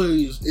big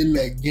plays in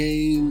that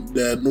game,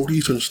 that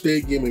Northeastern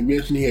State game. I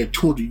mentioned he had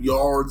 200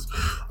 yards.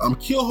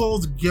 McKeel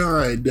Hall's a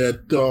guy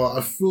that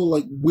I feel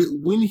like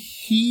when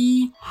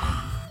he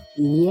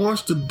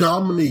wants to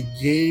dominate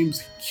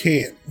games, he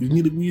can. We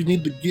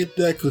need to get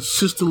that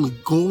consistently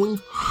going.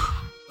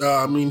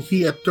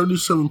 He had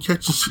 37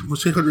 catches for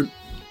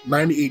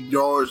 698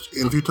 yards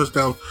and 3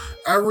 touchdowns,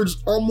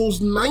 averaged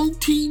almost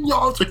 19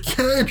 yards a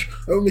catch.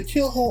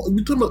 McKeel Hall,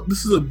 we're talking about,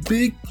 this is a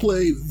big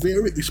play,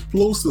 very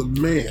explosive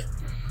man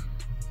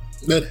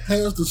that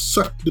has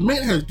the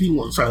man has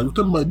D1 size. We're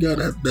talking about a guy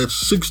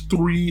that's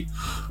 6'3",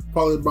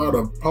 probably about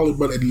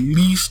at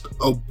least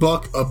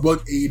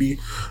 $180.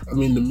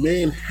 The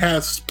man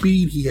has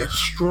speed. He has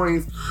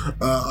strength.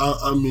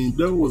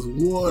 There was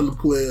one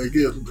play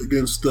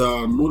against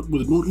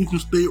Northeastern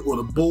State or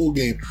the bowl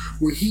game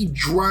where he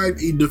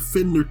dragged a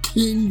defender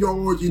 10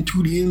 yards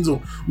into the end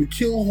zone.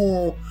 McKeel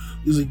Hall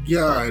is a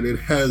guy that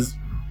has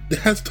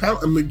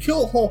talent. And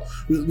McKeel Hall,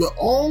 the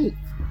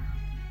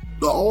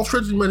all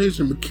stretching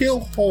imagination,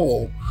 McKeel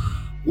Hall,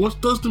 once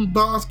Dustin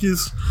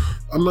Boskus,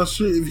 I'm not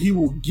sure if he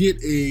will get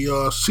a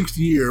 6th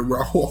year,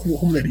 I hope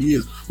that he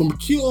is, but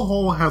McKeel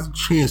Hall has a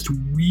chance to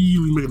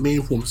really make a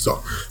name for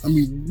himself. The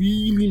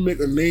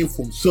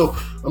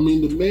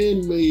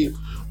man made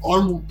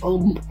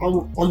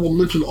honorable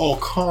mention all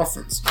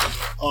conference,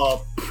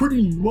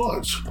 pretty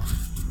much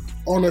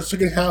on that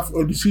second half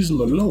of the season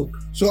alone.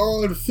 So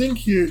I think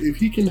here, if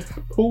he can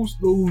post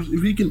those,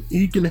 if he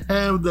can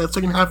have that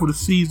second half of the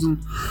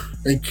season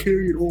and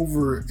carry it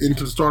over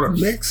into the start of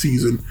next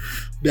season,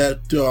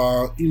 that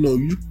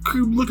you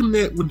could be looking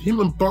at with him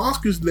and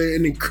Boskus there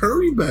and then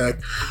Curry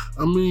back.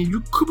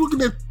 You could be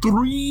looking at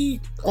 3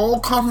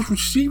 all-conference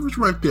receivers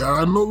right there. I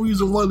have no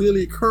reason why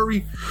Lillian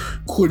Curry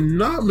could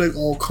not make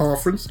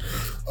all-conference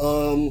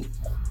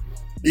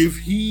if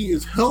he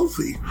is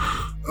healthy.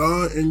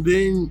 And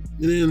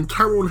then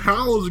Tyrone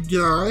Howell is a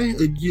guy,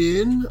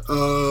 again,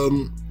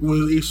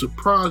 was a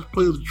surprise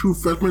player as a true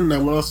freshman.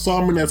 Now, when I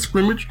saw him in that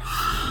scrimmage,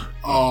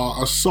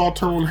 I saw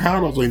Tyrone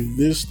Howell. I was like,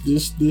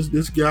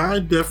 this guy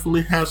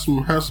definitely has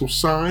some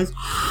signs.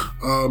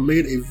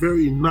 Made a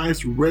very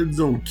nice red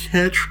zone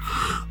catch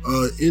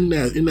in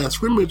that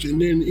scrimmage,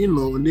 and then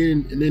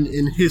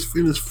in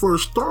his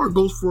first start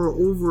goes for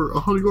over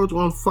 100 yards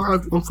on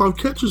five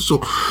catches.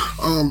 So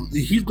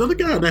he's another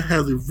guy that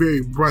has a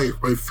very bright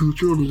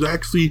future, and he's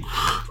actually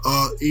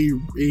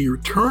a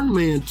return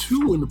man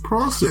too in the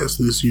process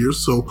this year.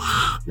 So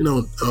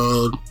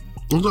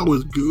it's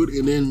always good.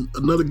 And then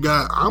another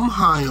guy I'm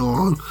high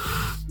on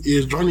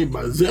is Johnny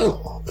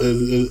Bazell.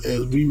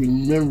 As we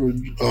remember,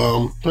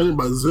 Johnny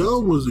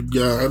Bazell was a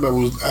guy that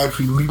was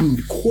actually leading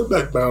the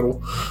quarterback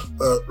battle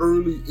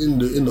early in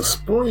the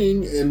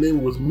spring, and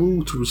then was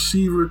moved to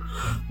receiver.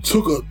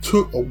 Took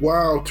a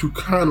while to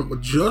kind of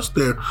adjust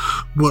there,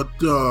 but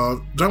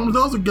Johnny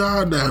Bazell's a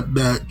guy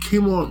that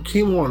came on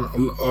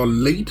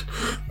late.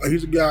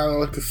 He's a guy I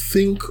like to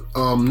think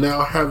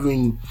now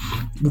having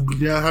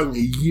a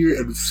year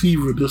at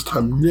receiver this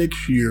time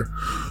next year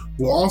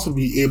will also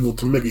be able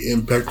to make an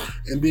impact.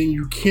 And then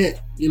you can't,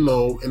 and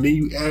then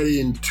you add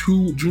in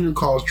 2 junior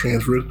college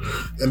transfers,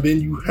 and then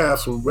you have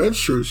some red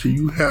shirts here.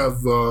 You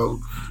have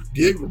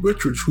Diego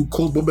Richards, who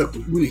Coach Bobek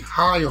was really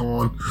high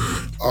on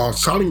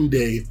signing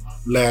day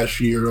last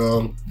year.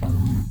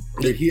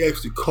 that he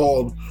actually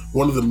called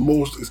one of the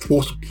most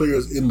explosive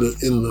players in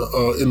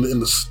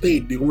the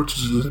state, which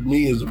is to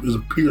me is a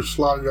pure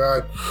slot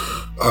guy,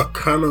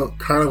 kind of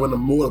in the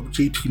mode of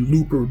JT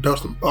Looper,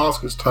 Dustin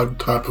Boskins type of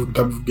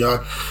guy,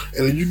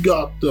 and then you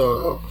got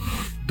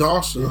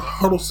Dawson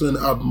Huddleston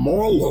out of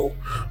Marlowe,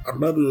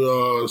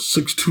 another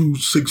 6'2",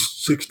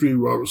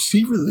 6'3"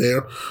 receiver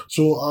there.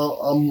 So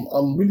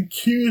I'm really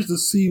curious to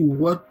see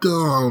what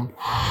the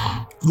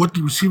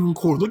receiving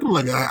core is looking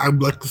like.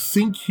 I'd like to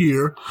think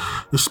here,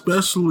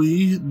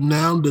 especially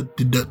now that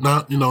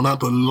not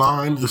the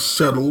line is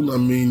settled. I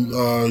mean,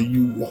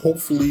 you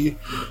hopefully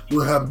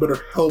will have better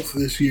health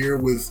this year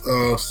with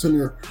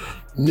center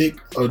Nick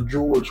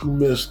George, who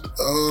missed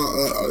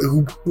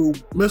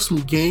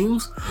some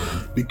games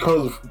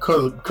because of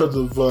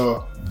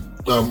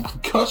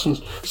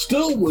concussions.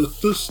 Still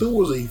was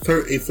a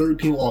third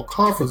team all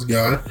conference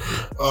guy.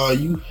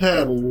 You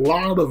had a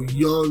lot of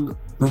young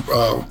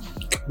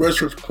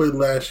redshirts played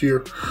last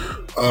year.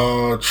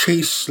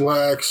 Chase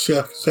Slack,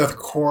 Seth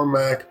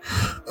Carmack,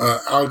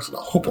 Alex.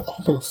 I hope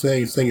I'm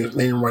saying his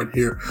name right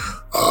here.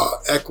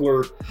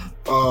 Eckler.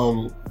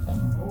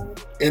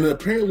 And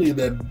apparently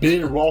that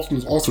Ben Ralston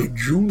is also a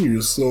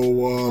junior,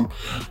 so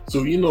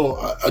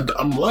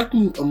I'm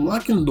liking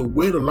the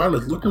way the line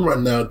is looking right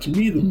now. To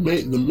me, the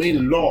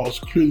main loss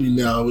clearly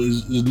now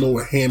is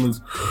Noah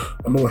Hammonds.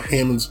 Noah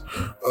Hammonds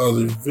is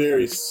a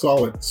very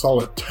solid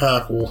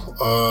tackle.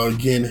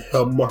 Again,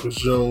 helped Marcus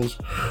Jones,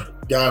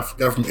 guy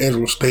from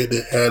Angelo State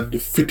that had the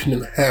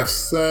 15.5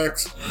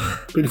 sacks,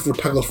 54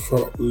 tackles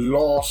for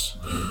loss.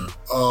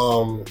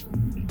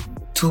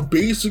 To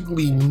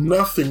basically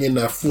nothing in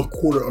that fourth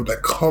quarter of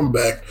that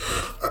comeback,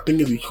 I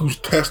think is a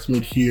huge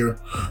testament here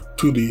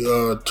to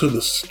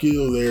the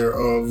skill there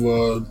of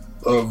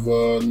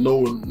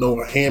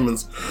Noah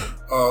Hammonds,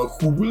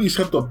 who really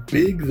stepped up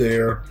big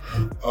there.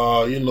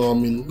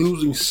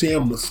 Losing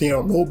Sam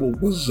Noble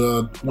was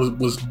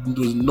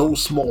no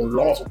small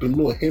loss. I think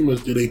Noah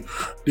Hammonds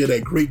did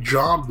a great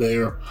job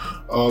there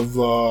of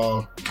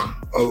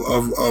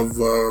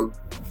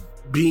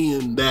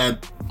being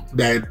that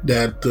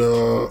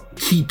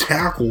key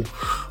tackle,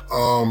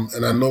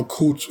 and I know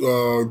Coach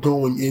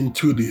going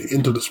into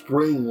the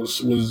spring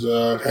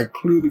had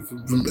clearly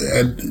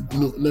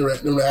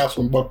never asked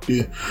him about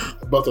the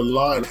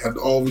line. Had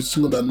always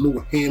seen that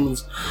Noah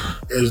Hammonds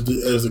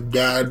as a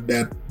guy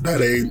that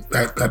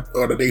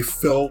they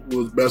felt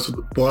was best of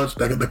the bunch,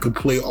 that could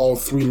play all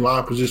three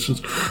line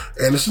positions,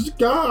 and this is a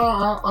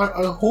guy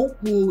I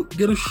hope will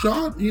get a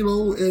shot, at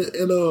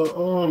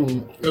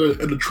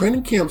a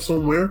training camp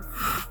somewhere,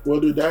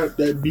 whether that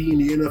be in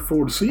the NFL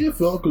or the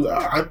CFL, because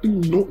I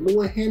think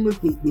Noah Hammonds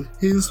with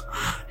his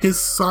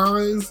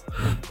size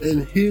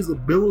and his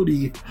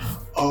ability,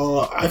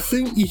 I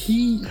think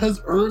he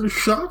has earned a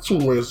shot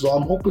somewhere. So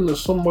I'm hoping that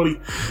somebody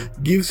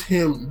gives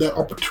him that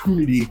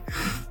opportunity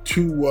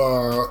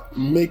to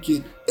make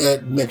it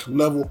at next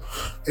level.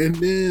 And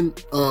then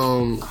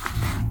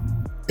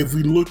if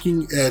we're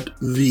looking at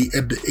the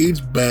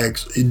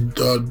H-backs,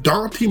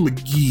 Dante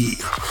McGee.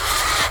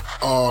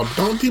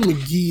 Dante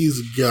McGee is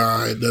a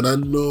guy that I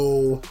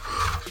know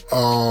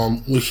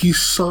when he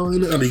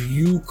signed out of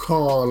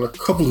UConn a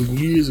couple of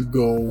years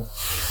ago.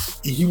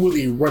 He was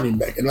a running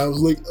back, and I was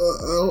like,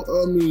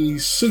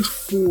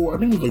 6'4", I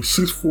think it was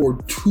like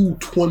 6'4",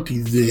 220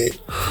 then.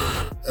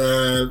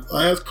 And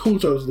I asked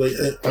Coach, I was like,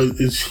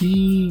 is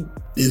he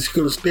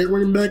going to stay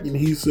running back? And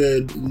he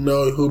said,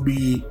 no, he'll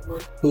be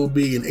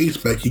an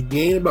H-back. He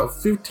gained about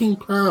 15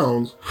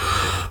 pounds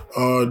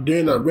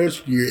during that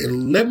rescue year,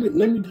 and let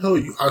me tell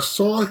you, I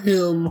saw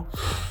him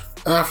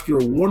after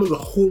one of the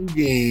home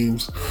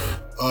games,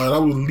 and I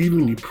was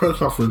leaving the press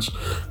conference,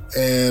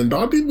 and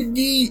Dante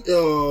McGee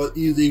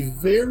is a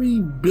very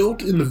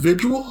built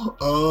individual,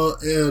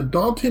 and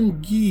Dante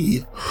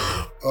McGee,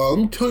 let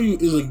me tell you,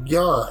 is a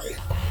guy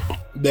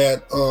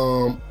that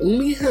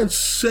only had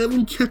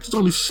 7 catches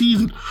on the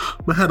season,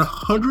 but had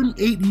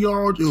 108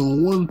 yards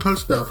and 1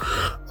 touchdown,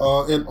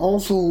 and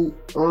also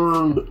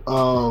earned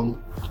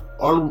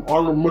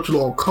honorable mention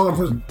on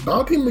conference.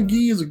 Dante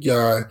McGee is a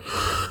guy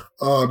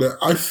that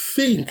I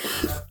think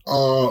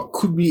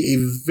could be a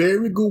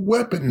very good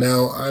weapon.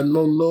 Now, I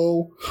don't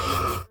know.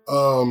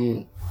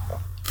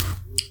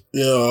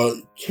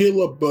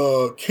 Caleb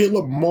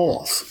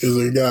Moss is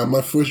a guy,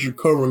 my first year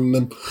covering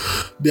them,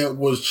 that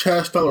was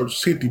Chad Steiner's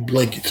safety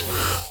blanket.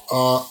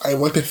 I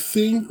like to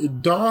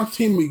think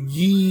Dante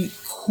McGee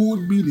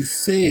could be the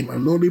same. I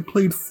know they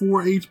played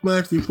 4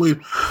 H-backs. They played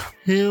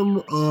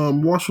him,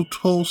 Marshall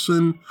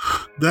Tolson,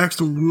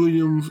 Daxton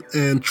Williams,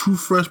 and true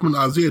freshman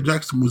Isaiah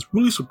Jackson. Was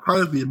really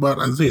surprised me about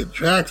Isaiah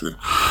Jackson.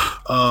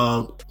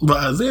 But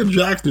Isaiah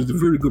Jackson is a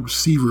very good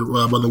receiver,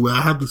 by the way.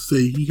 I have to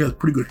say he has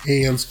pretty good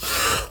hands.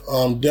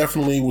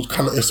 Definitely was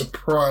kind of a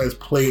surprise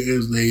play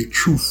as a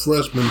true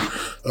freshman.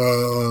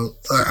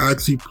 I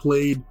actually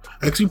played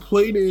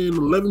in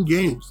 11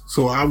 games,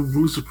 so I was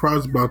really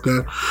surprised about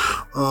that.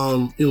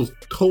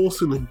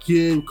 Tolson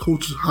again,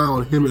 coaches high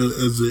on him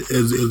as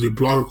a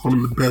blocker, calling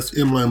him the best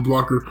inline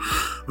blocker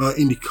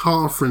in the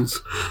conference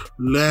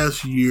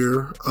last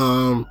year.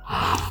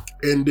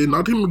 And then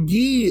Dr.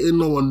 McGee,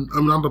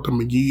 not Dr.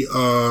 McGee.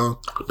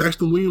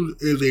 Daxton Williams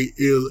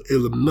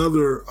is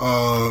another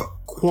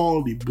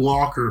quality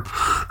blocker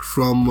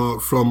from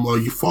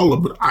Eufaula,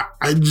 but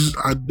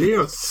they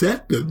are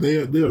set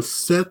there. They are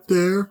set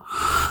there,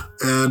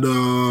 and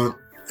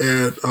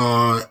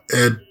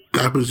at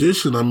that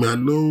position. I mean, I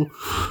know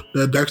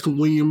that Daxton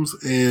Williams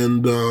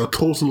and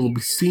Tolson will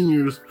be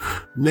seniors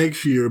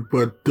next year,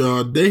 but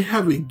they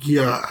have a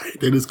guy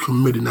that is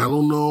committed. Now, I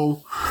don't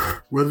know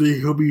whether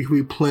he'll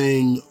be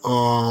playing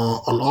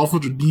on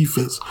offense or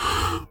defense,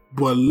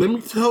 but let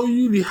me tell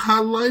you the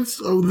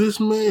highlights of this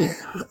man.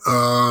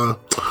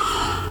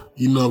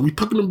 We're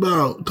talking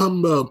about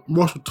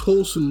Marshall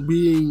Tolson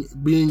being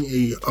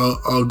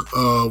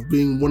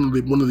one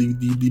of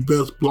the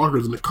best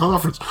blockers in the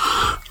conference.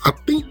 I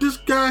think this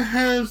guy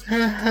has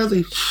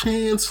a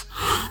chance,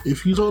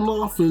 if he's on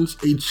offense,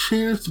 a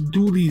chance to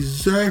do the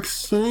exact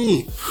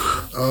same.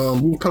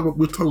 We'll talk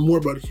more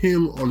about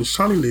him on the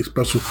signing day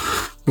special,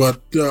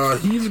 but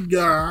he's a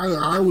guy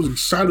I was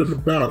excited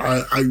about.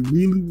 I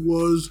really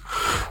was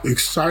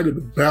excited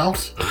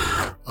about.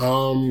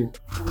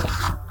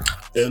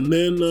 And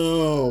then,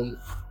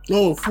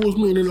 fools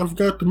me, and then I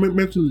forgot to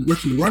mention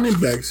the running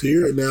backs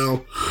here.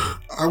 Now,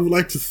 I would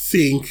like to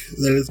think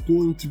that it's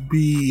going to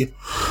be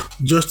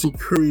Justin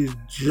Curry's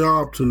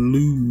job to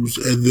lose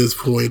at this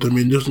point. I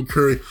mean, Justin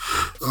Curry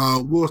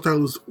well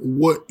established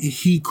what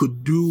he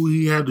could do.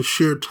 He had to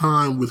share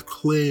time with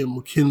Clay and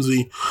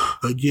McKenzie.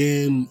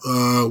 Again,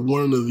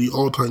 one of the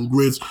all-time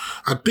greats.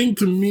 I think,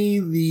 to me,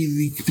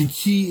 the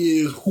key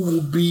is who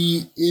will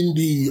be in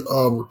the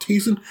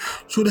rotation.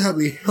 Should have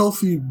a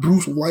healthy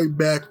Bruce White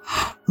back,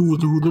 who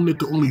limited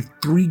to only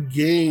 3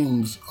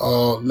 games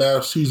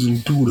last season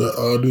due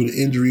to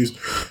injuries.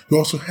 You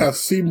also have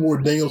Seymour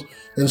Daniels,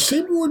 and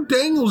Seymour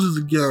Daniels is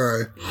a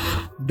guy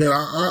that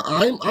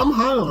I'm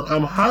high on.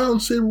 I'm high on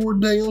Seymour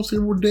Daniels.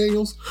 Seymour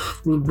Daniels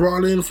was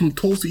brought in from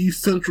Tulsa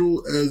East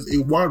Central as a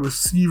wide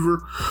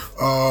receiver,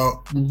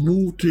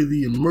 moved to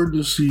the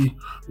emergency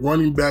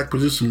running back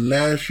position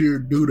last year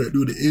due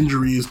to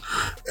injuries,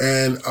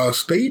 and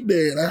stayed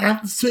there. And I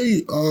have to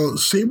say,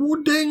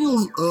 Seymour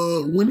Daniels,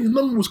 when his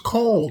number was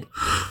called,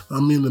 I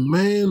mean, the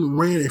man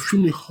ran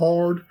extremely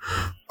hard.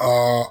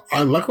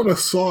 I like what I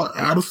saw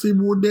out of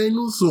Seymour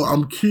Daniels, so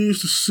I'm curious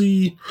to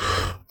see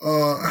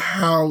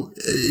how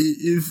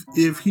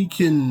if he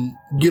can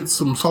get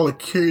some solid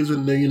carries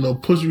in there.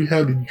 Plus we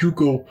have the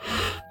JUCO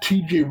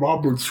TJ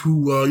Roberts,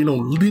 who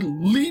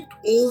leaped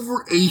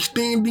over a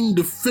standing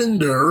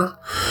defender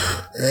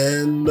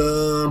and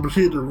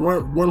proceeded to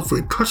run for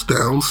a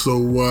touchdown.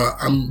 So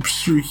I'm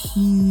sure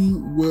he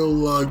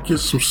will get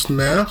some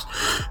snaps.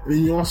 And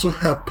then you also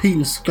have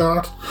Peyton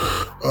Scott,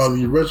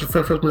 the redshirt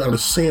freshman out of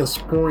Sand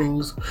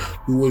Springs,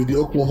 who was the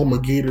Oklahoma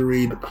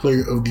Gatorade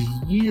Player of the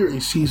Year a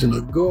season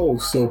ago.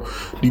 So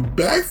the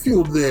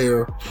backfield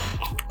there,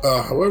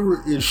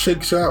 however it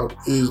shakes out,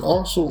 is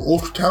also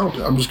ultra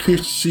talented. I'm just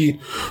curious to see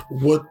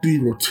what the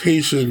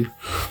rotation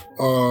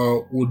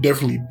will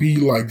definitely be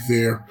like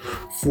there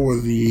for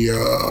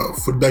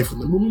Dyson.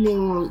 Moving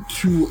on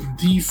to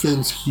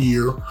defense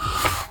here.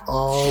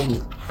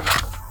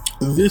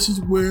 This is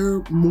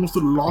where most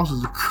of the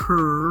losses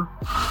occur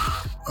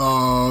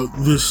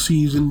this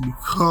season,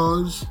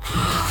 because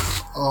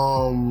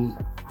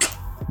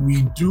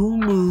we do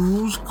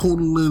lose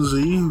Colton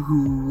Lindsay,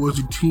 who was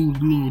the team's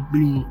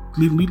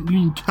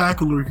leading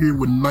tackler here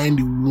with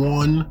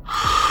 91.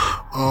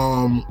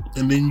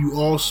 And then you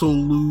also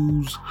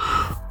lose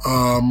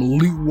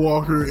Malik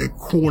Walker at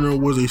corner,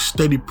 was a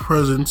steady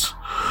presence.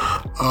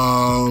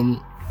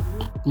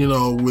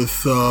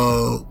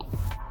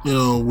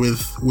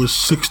 With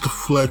 6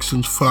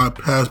 deflections, 5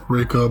 pass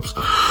breakups.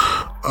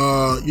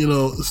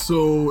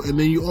 And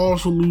then you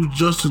also lose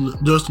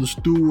Justin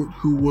Stewart,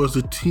 who was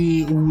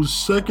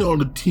second on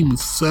the team in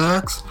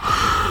sacks,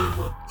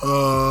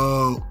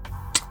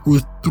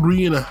 with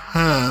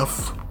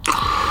 3.5.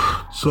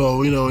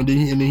 So, and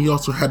then he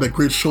also had that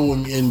great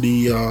showing in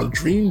the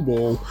Dream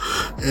Bowl.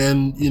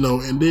 And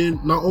then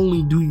not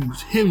only do you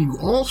lose him, you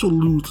also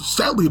lose the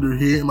sack leader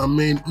here, my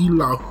man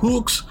Eli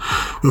Hooks,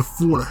 with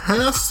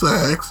 4.5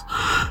 sacks.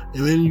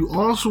 And then you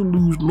also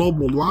lose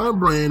Noble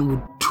Linebrand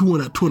with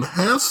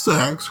 2.5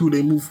 sacks, who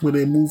they move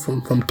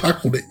from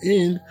tackle to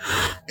end.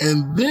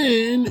 And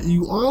then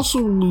you also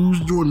lose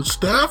Jordan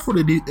Stafford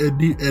at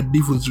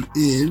defensive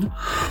end,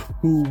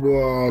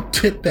 who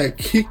tipped that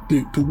kick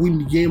to win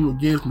the game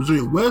against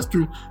Missouri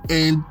Western.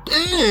 And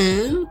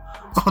then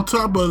On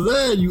top of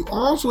that, you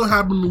also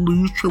happen to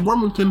lose Trey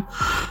Wilmington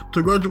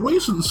to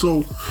graduation.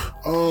 So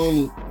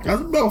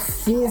that's about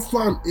 4 or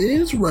 5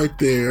 ends right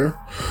there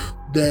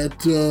that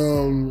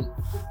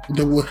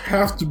that will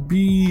have to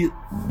be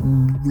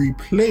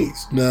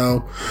replaced.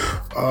 Now,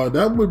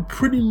 that would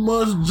pretty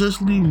much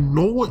just leave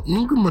Noah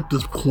Ingram at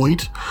this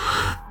point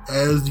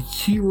as the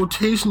key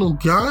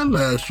rotational guy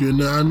last year.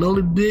 Now, I know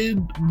they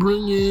did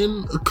bring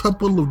in a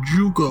couple of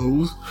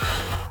JUCOs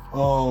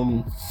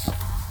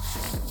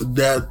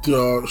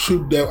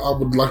that I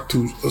would like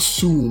to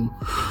assume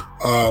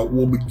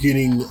will be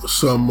getting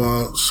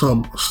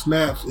some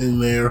snaps in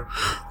there,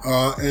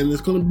 and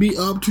it's going to be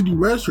up to the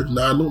redshirts.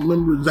 Now, I don't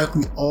remember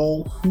exactly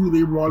all who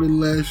they brought in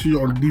last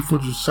year on the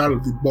defensive side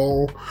of the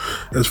ball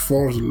as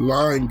far as the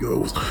line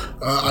goes.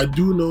 I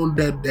do know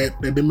that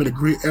they made a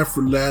great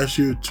effort last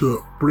year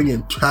to bring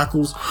in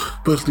tackles,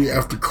 especially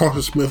after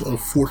Carson Smith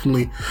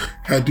unfortunately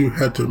had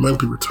to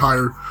medically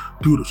retire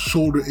due to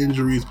shoulder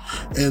injuries,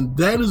 and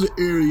that is an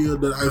area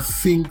that I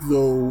think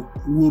though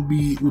will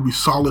be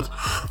solid.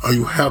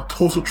 You have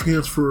Tulsa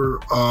transfer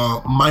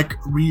Mike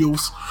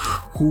Rios,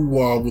 who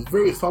was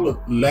very solid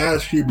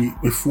last year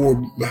before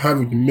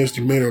having to miss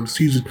the remainder of the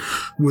season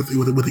with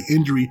the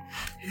injury.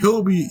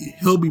 He'll be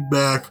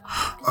back.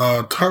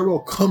 Tyrell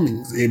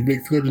Cummings, a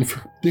big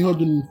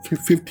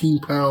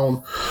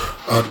 315-pound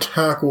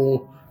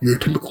tackle, your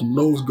typical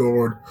nose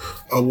guard,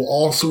 will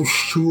also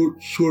should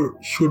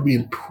be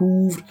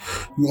improved.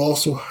 You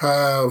also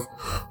have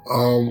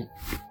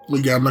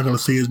I'm not going to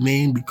say his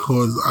name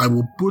because I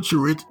will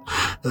butcher it.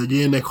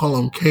 Again, they call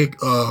him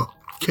KK.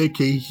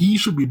 He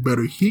should be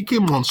better. He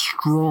came on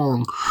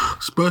strong,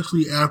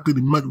 especially after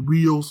the Mike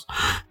Rios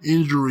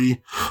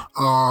injury.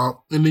 And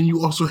then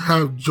you also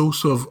have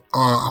Joseph,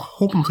 I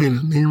hope I'm saying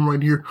his name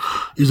right here.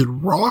 Is it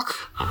Rock?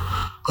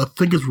 I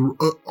think it's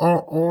Roque.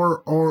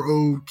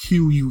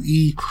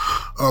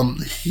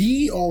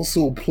 He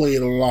also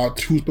played a lot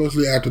too,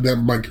 especially after that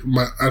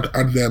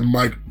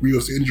Mike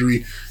Rios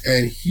injury,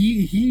 and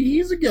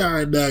he's a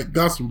guy that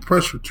got some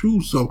pressure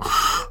too. So,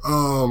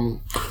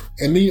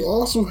 and then you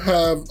also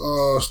have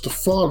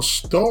Stephon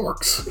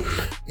Starks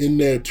in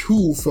there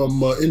too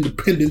from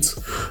Independence.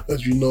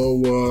 As you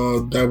know,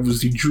 that was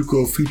the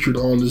JUCO featured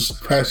on this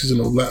past season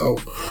of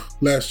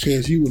Last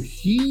Chance U, and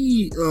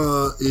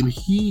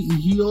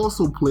he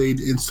also played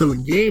in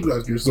 7 games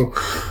last year. So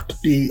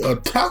the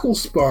tackle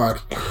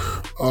spot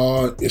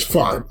is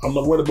fine. I'm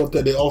not worried about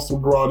that. They also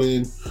brought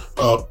in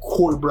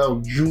Corey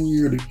Brown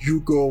Jr., the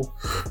JUCO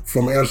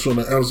from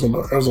Arizona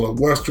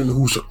Western,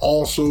 who should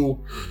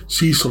also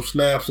see some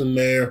snaps in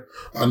there.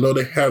 I know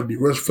they have the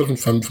rest from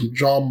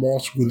John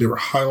Moss, who they were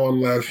high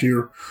on last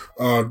year.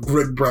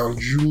 Greg Brown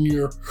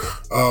Jr.,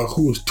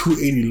 who was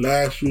 280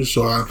 last year,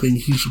 so I think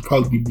he should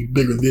probably be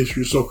bigger this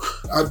year. So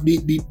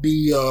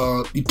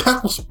the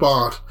tackle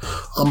spot,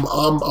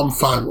 I'm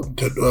fine with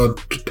the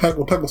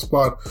tackle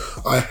spot.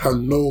 I have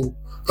no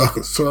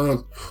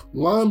concerns.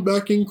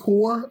 Linebacking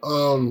core,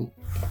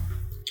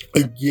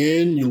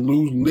 again, you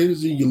lose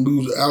Lindsey, you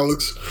lose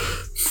Alex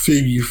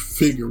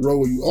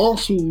Figueroa. You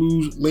also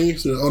lose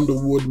Langston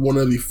Underwood. One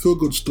of the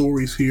feel-good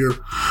stories here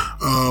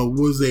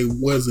was a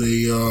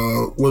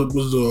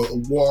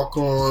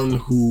walk-on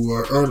who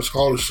earned a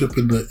scholarship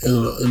in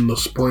the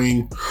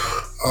spring.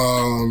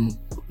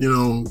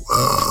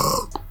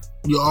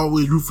 You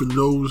always root for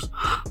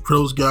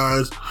those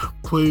guys.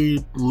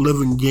 Played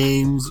 11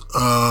 games.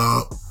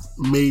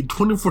 Made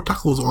 24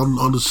 tackles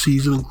on the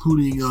season,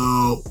 including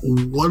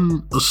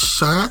 1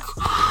 sack,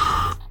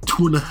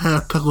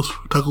 2.5 tackles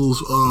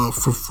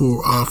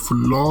for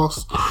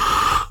loss,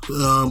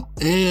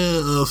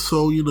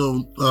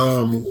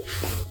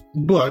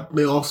 but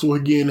they also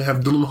again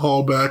have Dylan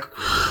Hall back.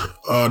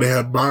 They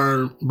have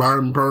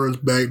Byron Burns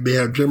back. They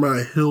have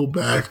Jeremiah Hill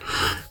back,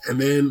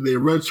 and then they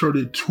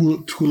redshirted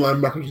two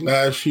linebackers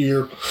last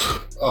year.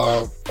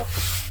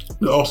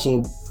 They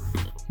also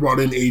brought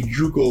in a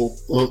JUCO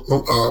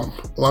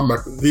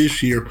linebacker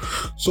this year.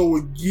 So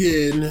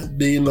again,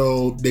 they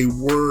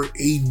were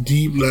 8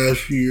 deep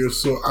last year.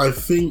 So I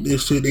think they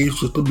should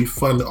still be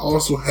fine. They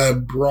also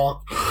have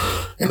Brock,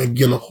 and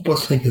again, I hope I'm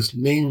saying his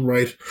name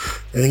right.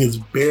 I think it's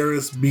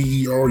Berus,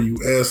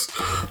 Berus,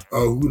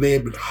 who they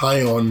have been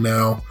high on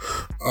now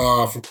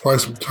for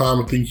quite some time.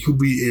 I think he'll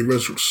be a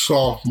redshirt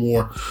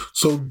sophomore.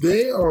 So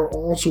they are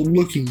also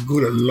looking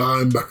good at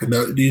linebacker.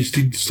 Now, the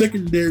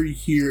secondary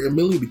here, and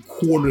mainly the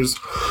corners,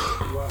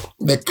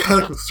 that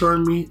kind of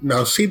concern me.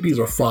 Now, safeties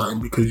are fine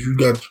because you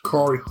got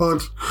Jakari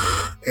Hunt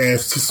and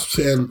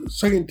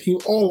second team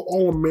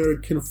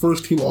All-American,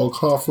 first team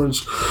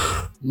All-Conference.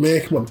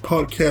 Man, come on the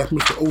podcast,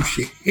 Mr.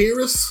 O'Shea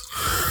Harris.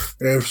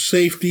 And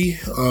safety,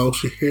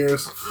 O'Shea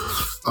Harris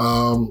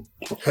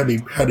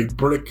had a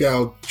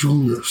breakout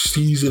junior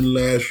season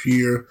last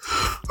year,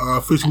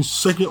 finishing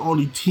second on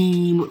the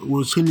team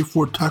with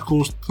 74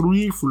 tackles,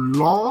 3 for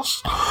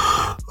loss, 2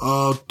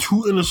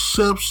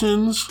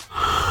 interceptions,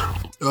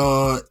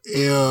 8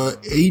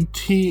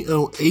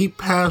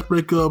 pass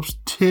breakups,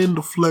 10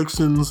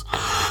 deflections,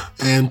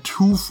 and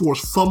 2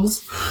 forced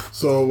fumbles.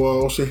 So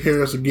O'Shea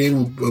Harris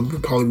again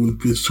probably would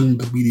be assumed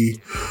to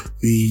be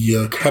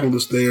the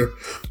catalyst there.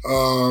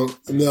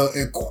 Now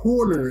at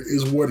corner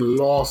is where the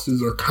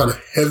losses are kind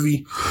of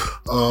heavy.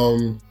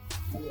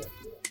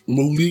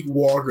 Malik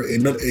Walker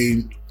and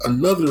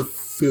another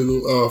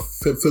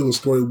fiddle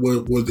story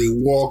was a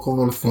walk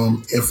on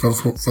from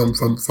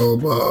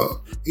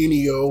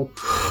NEO.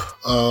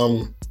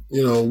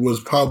 Was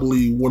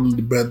probably one of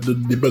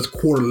the best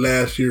corner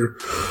last year.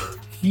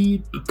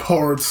 He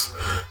departs,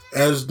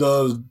 as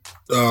does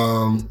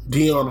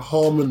Deion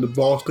Hallman, the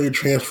Ball State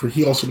transfer.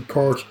 He also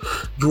departs.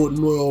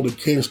 Jordan Noel, the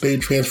Kansas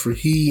State transfer.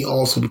 He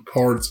also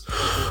departs.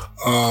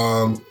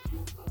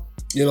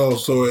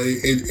 So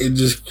it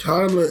just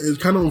kind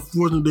of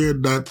unfortunate there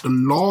that the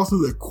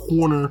losses at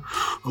corner,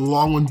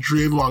 along with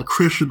Javon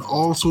Christian,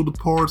 also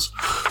departs.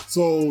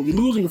 So you're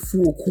losing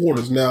 4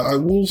 corners. Now I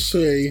will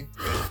say,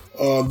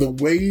 the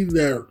way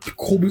that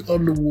Kobe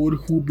Underwood,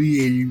 who will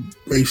be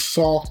a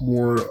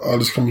sophomore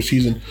this coming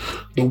season,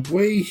 the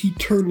way he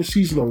turned the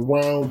season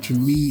around to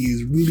me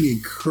is really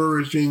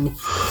encouraging.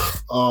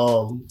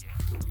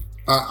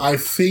 I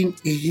think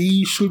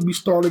he should be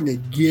starting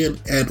again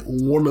at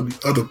one of the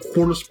other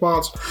corner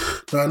spots.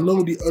 Now, I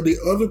know the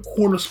other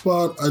corner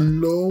spot, I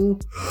know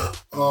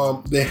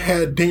they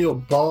had Daniel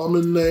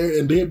Bauman there,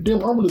 and Daniel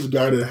Bauman is a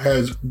guy that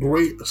has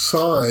great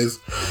size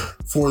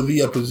for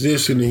the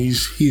position.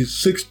 He's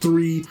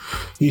 6'3",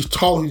 he's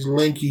tall, he's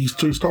lanky. He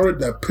started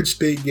that Pitt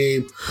State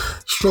game,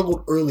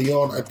 struggled early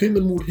on. I think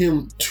they moved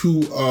him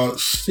to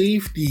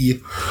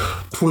safety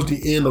towards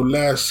the end of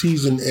last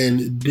season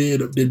and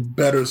did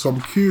better. So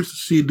I'm curious to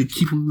see if they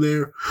keep him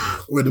there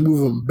or to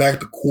move him back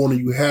to corner.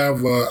 You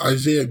have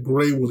Isaiah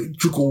Gray was a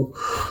JUCO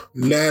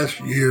last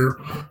year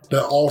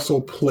that also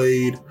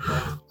played.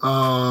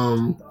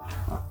 And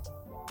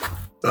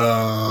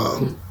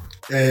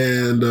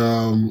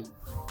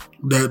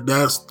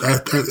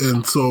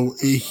so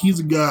he's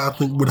a guy I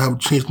think would have a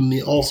chance. And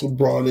they also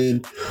brought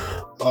in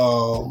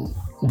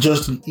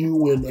Justin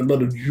Ewan,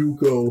 another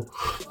JUCO,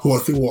 who I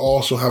think will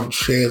also have a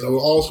chance. I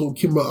will also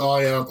keep my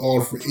eye out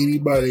on for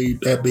anybody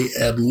that they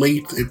add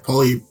late. They'll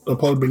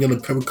probably bring in a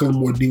couple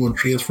more D1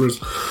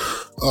 transfers,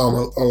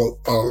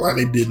 like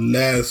they did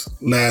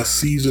last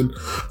season.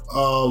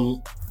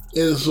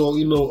 And so,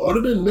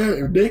 other than that,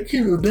 if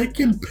they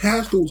can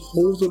pass those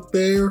holes up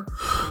there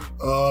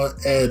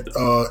at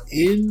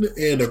in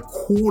and a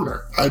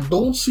corner, I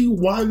don't see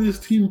why this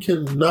team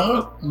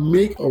cannot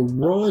make a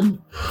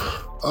run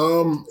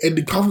at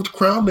the conference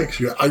crown next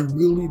year. I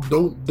really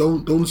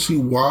don't see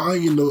why.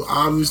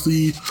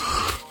 Obviously,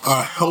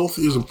 health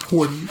is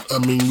important. I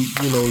mean,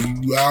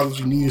 you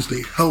obviously need to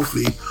stay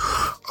healthy.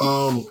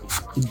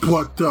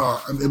 But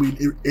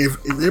if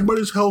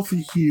everybody's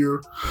healthy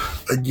here,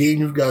 again,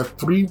 you've got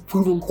 3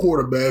 proven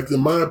quarterbacks.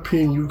 In my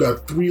opinion, you've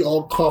got 3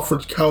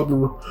 all-conference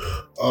caliber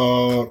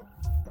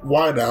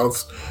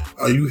wideouts.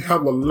 You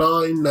have a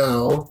line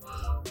now,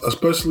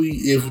 especially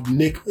if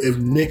Nick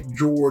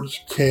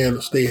George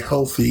can stay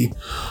healthy.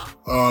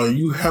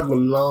 You have a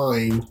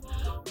line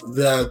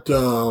that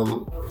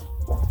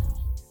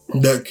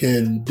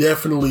can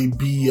definitely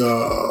be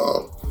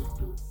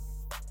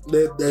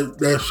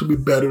that should be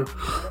better.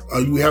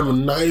 You have a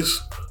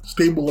nice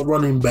stable of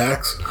running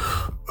backs,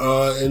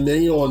 and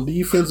then on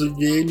defense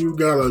again, you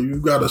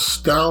got a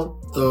stout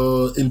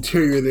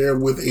interior there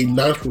with a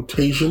nice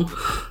rotation.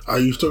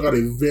 You still got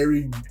a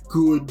very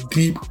good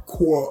deep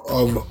core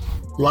of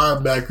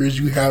linebackers.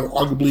 You have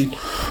arguably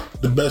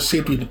the best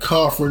safety in the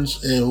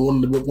conference and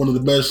one of the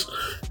best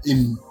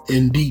in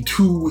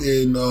D2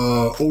 in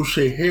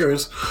O'Shea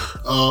Harris.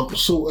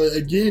 So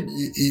again,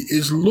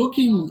 it's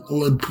looking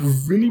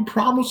really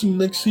promising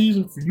next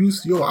season for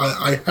UCO.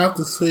 I have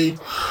to say,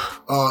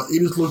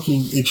 it is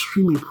looking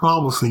extremely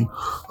promising.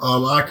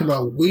 I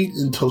cannot wait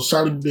until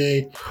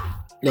Saturday.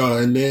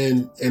 And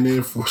then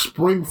for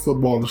spring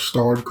football to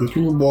start, because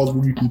spring football is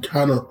where you can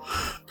kind of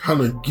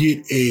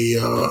get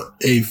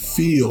a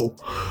feel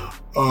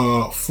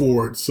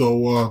for it.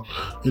 So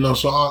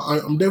so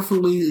I'm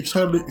definitely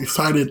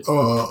excited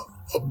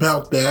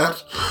about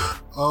that.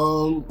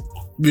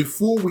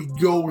 Before we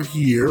go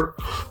here,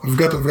 I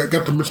forgot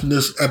to mention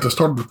this at the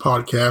start of the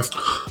podcast,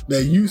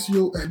 that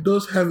UCO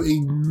does have a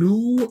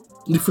new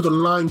defensive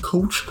line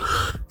coach,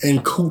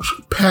 and Coach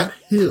Pat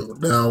Hill.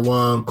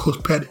 Now,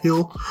 Coach Pat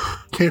Hill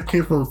came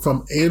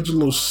from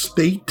Angelo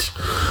State,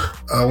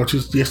 which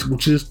is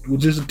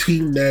a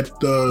team that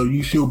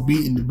UCO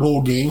beat in the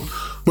bowl game,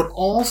 but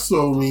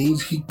also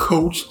means he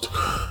coached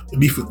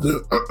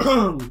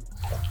the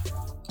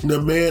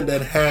man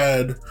that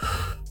had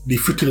the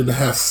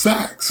 15.5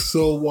 sacks.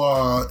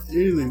 So it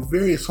is a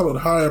very solid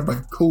hire by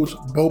Coach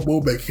Bo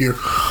Bobek here.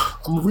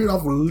 I'm going to read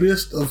off a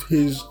list of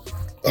his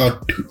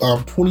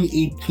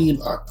 2018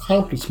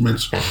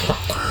 accomplishments.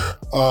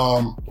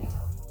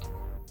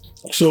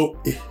 So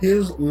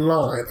his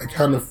line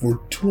accounted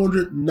for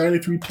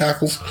 293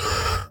 tackles,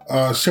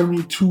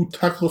 72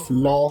 tackles for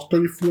loss,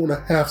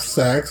 34.5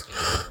 sacks.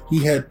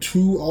 He had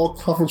 2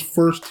 all-conference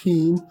first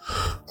team,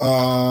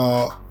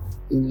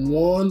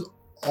 1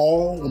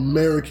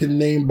 All-American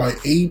named by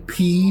AP,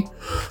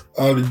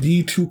 the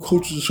D2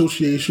 Coaches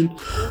Association,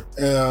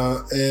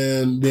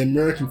 and the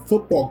American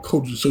Football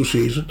Coaches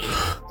Association.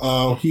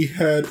 He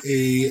had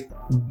a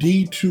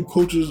D2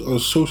 Coaches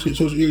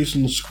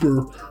Association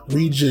Super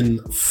Region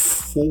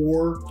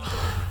 4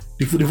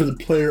 Defensive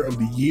Player of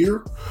the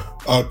Year,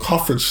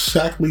 Conference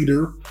Sack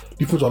Leader,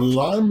 Defensive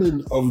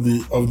Lineman of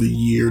the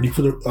Year,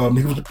 Defensive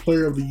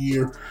Player of the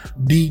Year,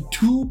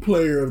 D2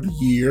 Player of the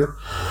Year,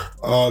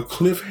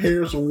 Cliff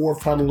Harris Award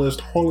finalist,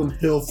 Harlan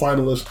Hill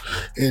finalist,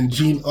 and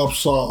Gene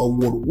Upsaw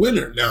Award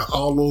winner. Now,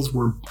 all those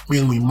were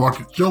mainly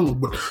Marcus Jones,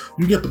 but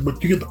you get the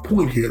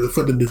point here. The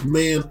fact that this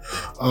man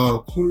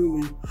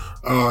clearly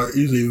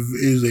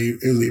is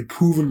a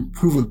proven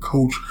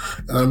coach,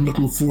 and I'm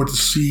looking forward to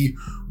see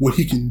what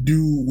he can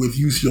do with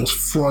UCLA's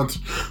front.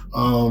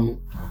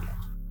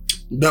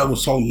 That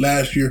was solid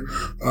last year.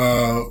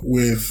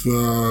 With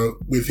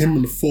him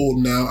in the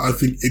fold now, I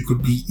think it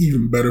could be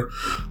even better.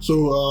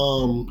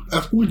 So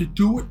that's going to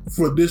do it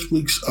for this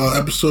week's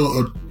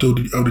episode of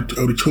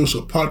the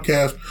Chosa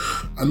podcast.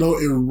 I know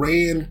it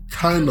ran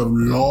kind of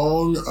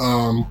long,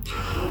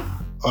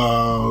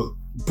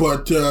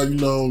 but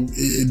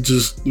it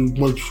just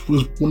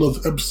was one of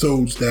those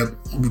episodes that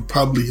would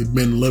probably have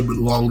been a little bit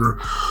longer.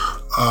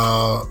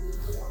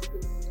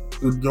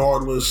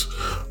 Regardless,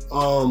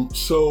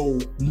 so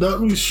not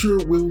really sure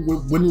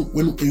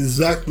when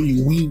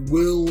exactly we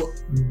will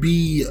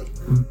be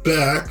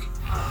back,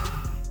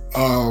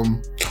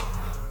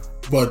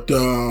 but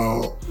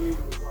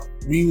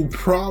we will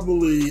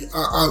probably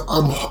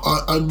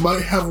I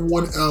might have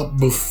one out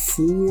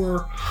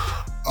before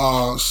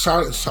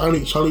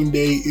signing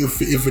day.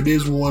 If it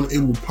is one, it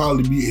will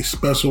probably be a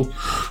special,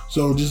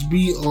 so just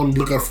be on the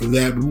lookout for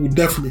that. But we will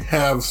definitely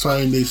have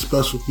signing day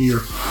special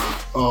here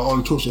on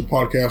the Toast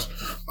Podcast,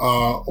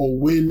 or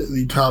when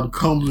the time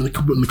comes in a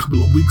couple of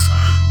weeks.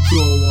 So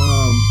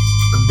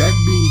that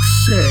being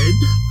said,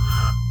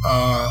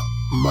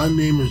 my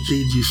name is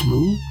JG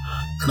Smooth,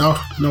 and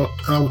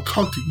I will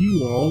talk to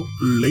you all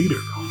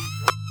later.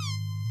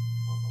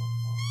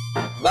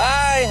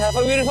 Bye, have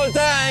a beautiful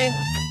time.